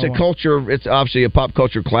watch it. It's a culture. It's obviously a pop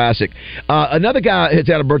culture classic. Another guy has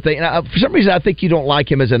had a birthday, and for some reason I think you don't like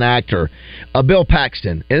him as an actor. Bill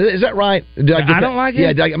Paxton. Is that right? I don't like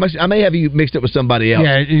him. Yeah, I may have you mixed up with somebody else.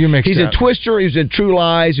 Yeah, you mixed He's up. in Twister. He was in True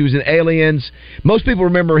Lies. He was in Aliens. Most people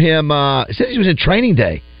remember him. It says he was in Training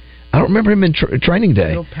Day. I don't remember him in Training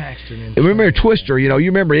Day. Bill Paxton. Remember Twister? You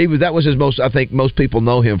remember that was his most. I think most people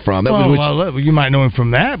know him from. Well, you might know him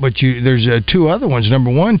from that, but there's two other ones.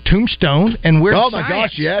 Number one, Tombstone and Weird Science. Oh my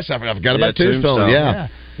gosh, yes, I forgot about Tombstone. Yeah.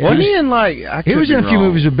 Wasn't he in he was in a few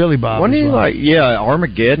movies with Billy Bob. Wasn't he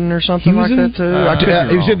Armageddon or something like that too?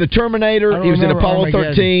 He was in the Terminator. He was in Apollo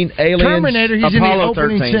 13, Aliens. Terminator. He's Apollo in the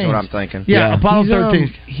opening 13 scene. is what I'm thinking. Yeah, Apollo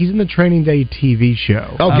 13. He's in the Training Day TV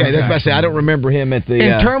show. Okay, that's what I say. I don't remember him at the.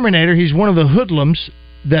 In Terminator, he's one of the hoodlums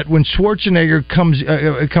that when Schwarzenegger comes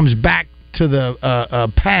back to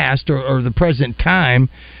the past or the present time.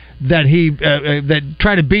 That that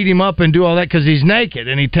try to beat him up and do all that because he's naked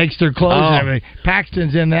and he takes their clothes and everything.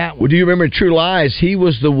 Paxton's in that one. Well, do you remember True Lies? He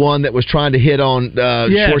was the one that was trying to hit on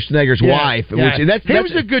Schwarzenegger's wife. Yeah. He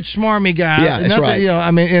was a good smarmy guy. Yeah, that's right.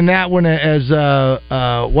 I mean, in that one as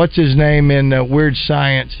what's his name in Weird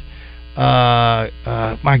Science?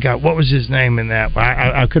 My God, what was his name in that?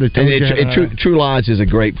 I could have told you. True Lies is a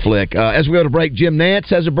great flick. As we go to break, Jim Nantz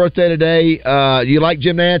has a birthday today. You like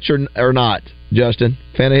Jim Nantz or not? Justin,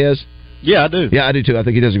 fan of his? Yeah, I do. Yeah, I do too. I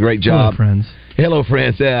think he does a great job. Hello,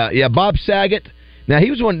 friends. Yeah. Bob Saget. Now he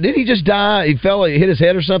was one. Did he just die? He hit his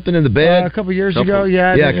head or something in the bed a couple years ago.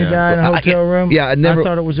 Yeah, he died in a hotel room. Yeah, I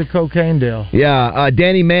thought it was a cocaine deal. Yeah,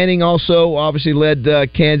 Danny Manning also obviously led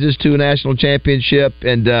Kansas to a national championship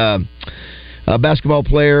and. A basketball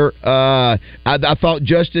player. I thought,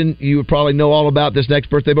 Justin, you would probably know all about this next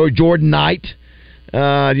birthday boy, Jordan Knight.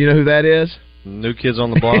 Do you know who that is? New Kids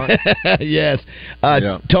on the Block. Yes.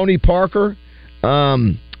 Tony Parker.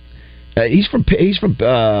 He's from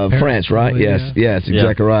France, right? Yeah. Yes,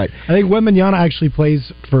 exactly right. I think Wembanyama actually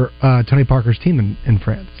plays for Tony Parker's team in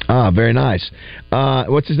France. Very nice.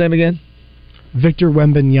 What's his name again? Victor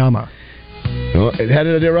Wembanyama. How did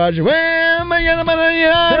I do, Roger?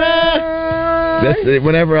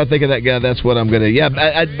 Whenever I think of that guy, that's what I'm going to... Yeah,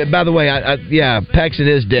 by the way, Paxton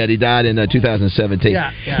is dead. He died in 2017.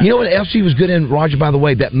 Yeah. You know what else he was good in, Roger, by the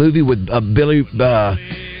way? That movie with Billy...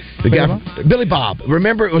 Billy Bob.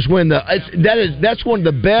 Remember, it was when that's one of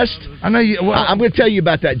the best. I know you. Well, I'm going to tell you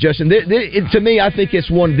about that, Justin. To me, I think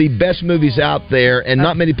it's one of the best movies out there, and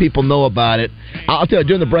not many people know about it. I'll tell you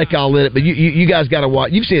during the break. I'll let it, but you guys got to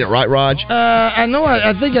watch. You've seen it, right, Raj? I know.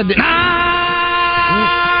 I think I did.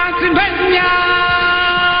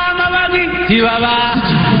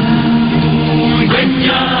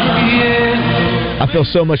 I feel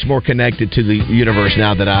so much more connected to the universe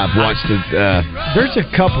now that I've watched it. There's a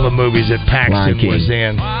couple of movies that Paxton was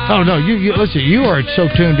in. Oh no, you listen. You are so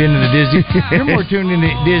tuned into the Disney. You're more tuned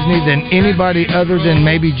into Disney than anybody other than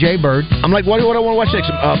maybe Jay Bird. I'm like, what do I want to watch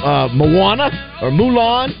next? Moana or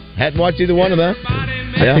Mulan? Hadn't watched either one of them.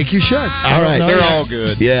 I think you should. All right, they're all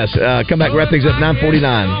good. Yes. Come back. Wrap things up.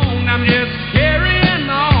 9:49.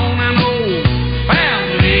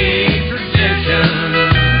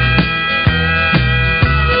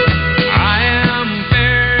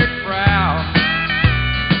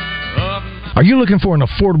 Are you looking for an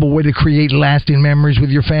affordable way to create lasting memories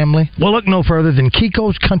with your family? Well, look no further than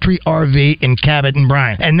Kiko's Country RV in Cabot and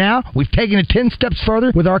Bryan. And now, we've taken it 10 steps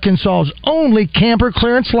further with Arkansas's only camper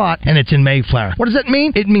clearance lot, and it's in Mayflower. What does that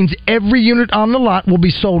mean? It means every unit on the lot will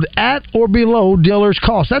be sold at or below dealer's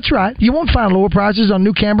cost. That's right. You won't find lower prices on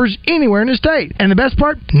new campers anywhere in the state. And the best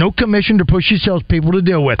part? No commission to pushy salespeople to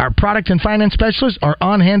deal with. Our product and finance specialists are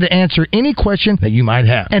on hand to answer any question that you might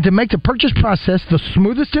have. And to make the purchase process the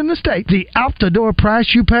smoothest in the state, the out-the-door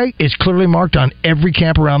price you pay is clearly marked on every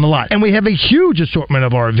camper around the lot. And we have a huge assortment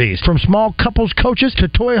of RVs, from small couples coaches to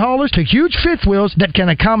toy haulers to huge fifth wheels that can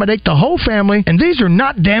accommodate the whole family. And these are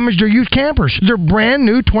not damaged or used campers. They're brand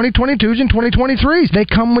new 2022s and 2023s. They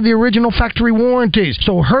come with the original factory warranties.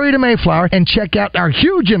 So hurry to Mayflower and check out our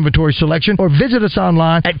huge inventory selection, or visit us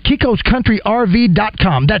online at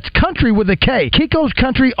KikosCountryRV.com. That's country with a K. Kiko's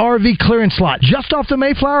Country RV clearance lot, just off the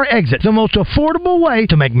Mayflower exit. The most affordable way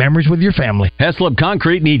to make memories with your family. Heslop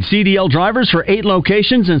Concrete needs CDL drivers for 8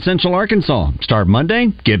 locations in Central Arkansas. Start Monday,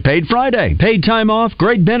 get paid Friday. Paid time off,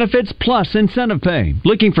 great benefits, plus incentive pay.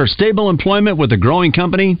 Looking for stable employment with a growing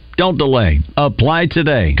company? Don't delay. Apply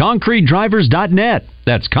today. ConcreteDrivers.net.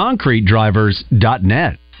 That's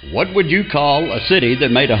ConcreteDrivers.net. What would you call a city that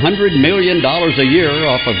made $100 million a year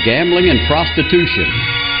off of gambling and prostitution?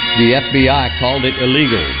 The FBI called it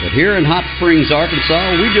illegal, but here in Hot Springs,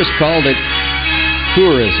 Arkansas, we just called it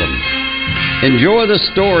tourism. Enjoy the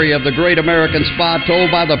story of the great American spy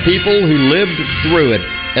told by the people who lived through it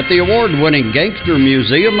at the award-winning Gangster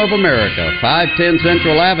Museum of America, 510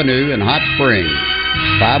 Central Avenue in Hot Springs.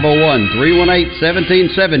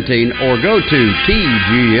 501-318-1717 or go to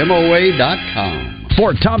tgmoa.com.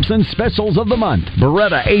 Fort Thompson specials of the month.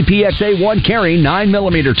 Beretta APXA1 carry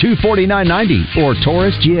 9mm $249.90 or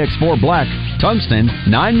Taurus GX4 Black Tungsten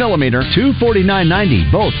 9mm $249.90,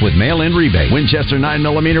 both with mail-in rebate. Winchester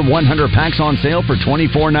 9mm 100 packs on sale for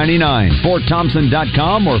 $24.99.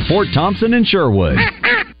 FortThompson.com or Fort Thompson in Sherwood.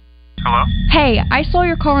 Hello? Hey, I saw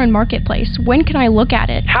your car in Marketplace. When can I look at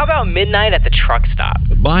it? How about midnight at the truck stop?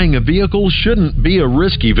 Buying a vehicle shouldn't be a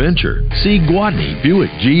risky venture. See Gwatney Buick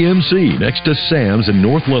GMC next to Sam's in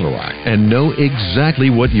North Little Rock and know exactly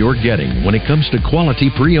what you're getting when it comes to quality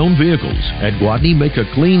pre-owned vehicles. At Gwatney, make a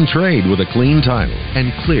clean trade with a clean title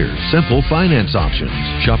and clear, simple finance options.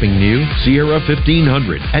 Shopping new? Sierra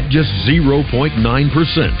 1500 at just 0.9%.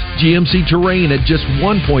 GMC Terrain at just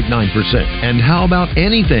 1.9%. And how about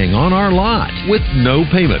anything on our lot with no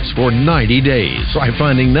payments for 90 days. Try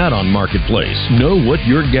finding that on Marketplace. Know what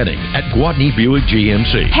you're getting at Gwatney Buick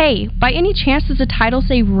GMC. Hey, by any chance does the title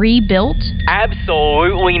say rebuilt?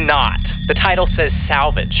 Absolutely not. The title says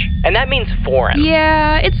salvage, and that means foreign.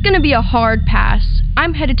 Yeah, it's going to be a hard pass.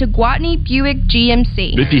 I'm headed to Gwatney Buick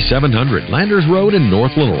GMC. 5700 Landers Road in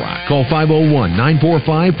North Little Rock. Call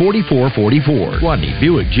 501-945-4444.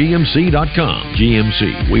 GwatneyBuickGMC.com.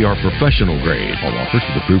 GMC, we are professional grade. All offers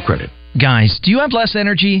with approved credit. Guys, do you have less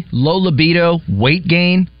energy, low libido, weight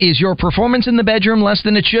gain? Is your performance in the bedroom less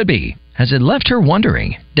than it should be? Has it left her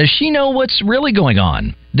wondering, does she know what's really going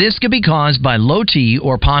on? This could be caused by low T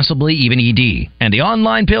or possibly even ED, and the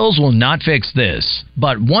online pills will not fix this.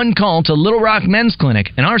 But one call to Little Rock Men's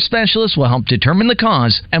Clinic, and our specialists will help determine the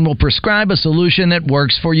cause and will prescribe a solution that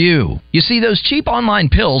works for you. You see, those cheap online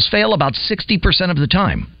pills fail about 60% of the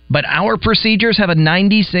time. But our procedures have a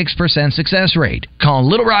 96% success rate. Call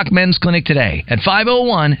Little Rock Men's Clinic today at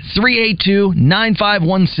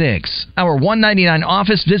 501-382-9516. Our $199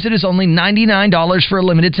 office visit is only $99 for a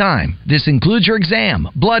limited time. This includes your exam,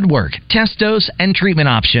 blood work, test dose, and treatment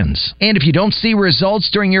options. And if you don't see results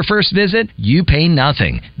during your first visit, you pay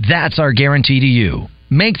nothing. That's our guarantee to you.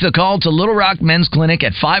 Make the call to Little Rock Men's Clinic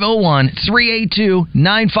at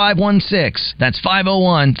 501-382-9516. That's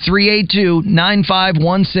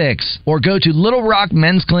 501-382-9516. Or go to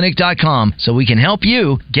littlerockmensclinic.com so we can help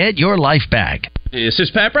you get your life back. This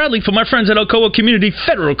is Pat Bradley from my friends at Alcoa Community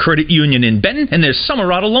Federal Credit Union in Benton and their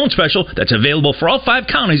Summer Auto Loan Special that's available for all 5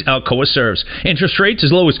 counties Alcoa serves. Interest rates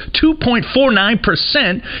as low as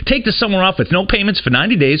 2.49%. Take the summer off with no payments for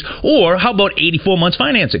 90 days, or how about 84 months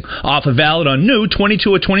financing? Offer valid on new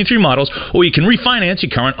 22 or 23 models, or you can refinance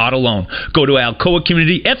your current auto loan. Go to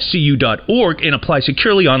alcoacommunityfcu.org and apply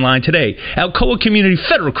securely online today. Alcoa Community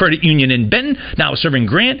Federal Credit Union in Benton, now serving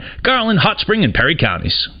Grant, Garland, Hot Spring, and Perry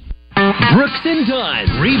counties. Brooks and Dunn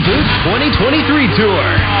Reboot 2023 Tour.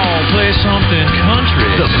 Oh, play something country.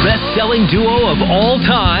 The best-selling duo of all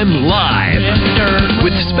time live.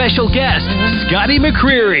 With special guest, Scotty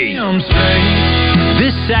McCreery.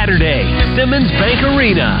 This Saturday, Simmons Bank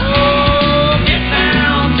Arena. Oh, get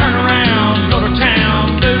down, turn around, go to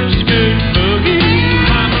town, boogie, boogie.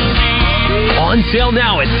 On On sale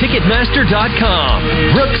now at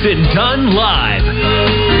Ticketmaster.com. Brooks and Dunn Live.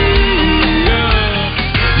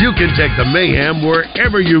 You can take the Mayhem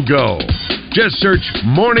wherever you go. Just search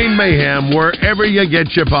Morning Mayhem wherever you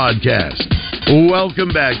get your podcast. Welcome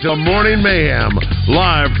back to Morning Mayhem,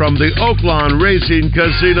 live from the Oaklawn Racing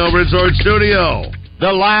Casino Resort Studio.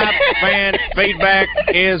 The live fan feedback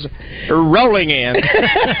is rolling in.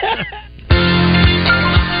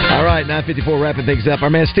 All right, 9:54, wrapping things up. Our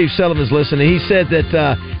man Steve Sullivan's listening. He said that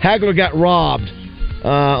Hagler got robbed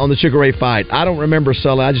on the Sugar Ray fight. I don't remember,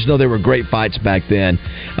 Sully. I just know they were great fights back then.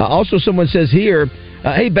 Also, someone says here,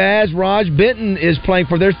 hey, Baz, Raj, Benton is playing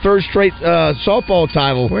for their third straight softball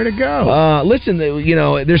title. Way to go. Listen,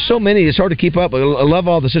 there's so many, it's hard to keep up. I love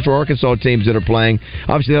all the Central Arkansas teams that are playing.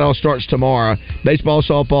 Obviously, that all starts tomorrow. Baseball,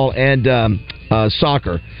 softball, and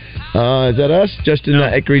soccer. Is that us? Justin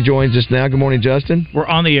Eckery joins us now. Good morning, Justin. We're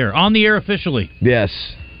on the air. On the air officially. Yes.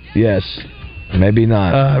 Maybe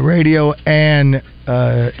not. Radio and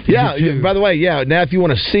yeah. YouTube. By the way, now if you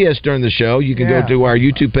want to see us during the show, you can go to our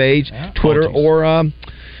YouTube page, Twitter, or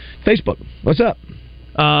Facebook. What's up?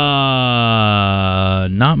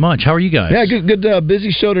 Not much. How are you guys? Yeah, good.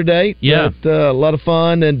 Busy show today. Yeah, a lot of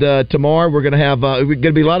fun. And tomorrow we're going to have. Going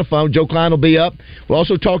to be a lot of fun. Joe Klein will be up. We'll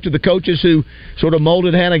also talk to the coaches who sort of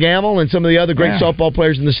molded Hannah Gamble and some of the other great softball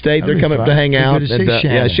players in the state. They're coming up to hang out. Good to see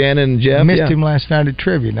Shannon. Shannon and Jeff. I missed him last night at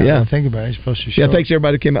trivia. Now that I think about it, he's supposed to show. Yeah, thanks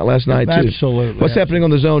everybody who came out last night too. Absolutely. What's happening on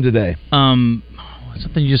the zone today?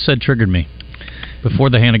 Something you just said triggered me.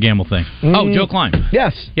 Before the Hannah Gamble thing. Oh, Joe Klein.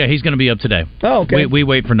 Yes. Yeah, he's going to be up today. Oh, okay. We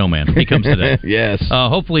wait for no man. He comes today. Yes.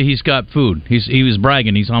 Hopefully he's got food. He was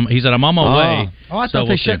bragging. He said, I'm on my way. Oh, I thought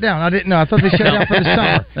they shut down. I didn't know. I thought they shut down for the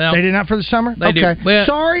summer. Well, they did not for the summer? They do. Well,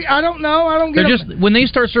 sorry, I don't know. I don't get it. When they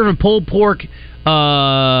start serving pulled pork,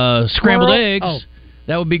 scrambled eggs,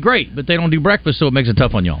 that would be great, but they don't do breakfast, so it makes it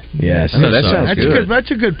tough on y'all. Yes. That sounds good.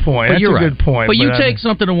 That's a good point. But That's a good point. But you take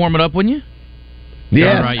something to warm it up, wouldn't you?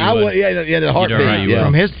 Yeah, I would. Yeah, the heartbeat.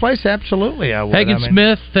 From his place, absolutely, I would. Hagen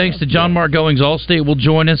Smith, thanks to John Mark Goings Allstate, will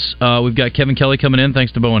join us. We've got Kevin Kelly coming in,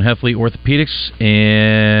 thanks to Bowen Heffley Orthopedics,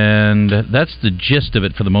 and that's the gist of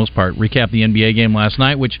it for the most part. Recap the NBA game last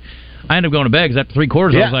night, which I ended up going to bed because after three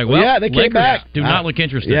quarters, I was like, well, they came Lakers back. Do not look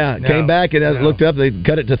interested. Came back, and I looked up. They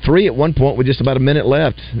cut it to 3 at one point with just about a minute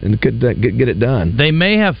left, and could get it done. They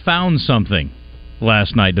may have found something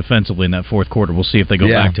last night defensively in that fourth quarter. We'll see if they go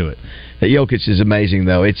back to it. Jokic is amazing,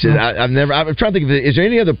 though. I'm trying to think of is there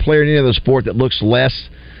any other player in any other sport that looks less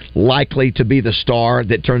likely to be the star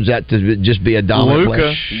that turns out to just be a dominant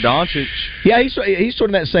player? Doncic. Yeah, he's sort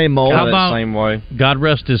of that same mold. How about, same way. God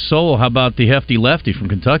rest his soul, how about the hefty lefty from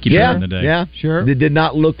Kentucky back in the day? Yeah, sure. It did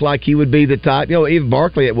not look like he would be the type. even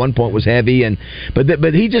Barkley at one point was heavy, but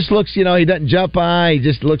he just looks, he doesn't jump high. He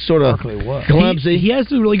just looks sort of clumsy. He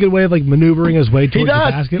has a really good way of maneuvering his way towards the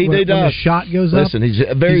basket. When the shot goes up. Listen, he's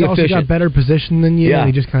very efficient. He's also got better position than you, and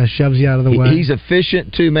he just kind of shoves you out of the way. He's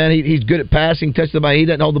efficient, too, man. He's good at passing, touch the ball. He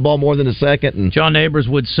doesn't hold the ball more than a second. And John Neighbors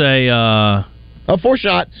would say, a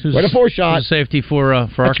 4-shot. Where's a 4-shot? Safety for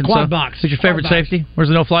Arkansas. Quad box. Who's your favorite safety? Where's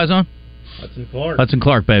the no-fly zone? Hudson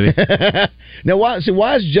Clark, baby. Now, why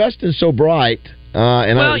is Justin so bright?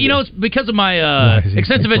 It's because of my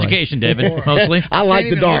extensive education, David, mostly. I like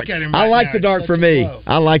the dark. I like the dark for me.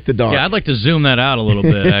 I like the dark. Yeah, I'd like to zoom that out a little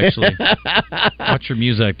bit, actually. Watch your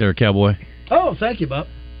music there, cowboy. Oh, thank you, Bob.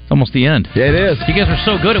 It's almost the end. Yeah, it is. You guys are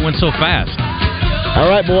so good, it went so fast. All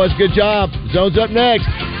right, boys, good job. Zone's up next.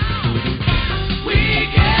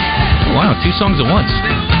 Wow, 2 songs at once.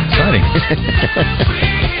 Exciting.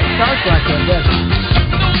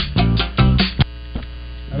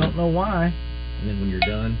 I don't know why. And then when you're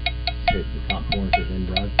done, hit the top corner to end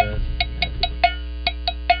broadcast.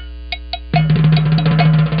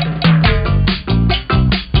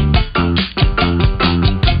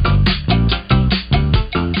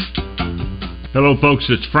 Hello, folks.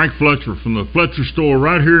 It's Frank Fletcher from the Fletcher Store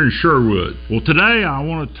right here in Sherwood. Well, today I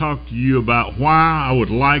want to talk to you about why I would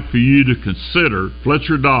like for you to consider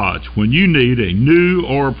Fletcher Dodge when you need a new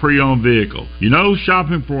or a pre-owned vehicle.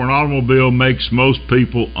 Shopping for an automobile makes most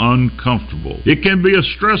people uncomfortable. It can be a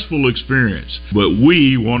stressful experience, but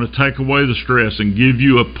we want to take away the stress and give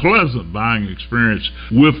you a pleasant buying experience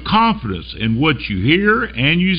with confidence in what you hear and you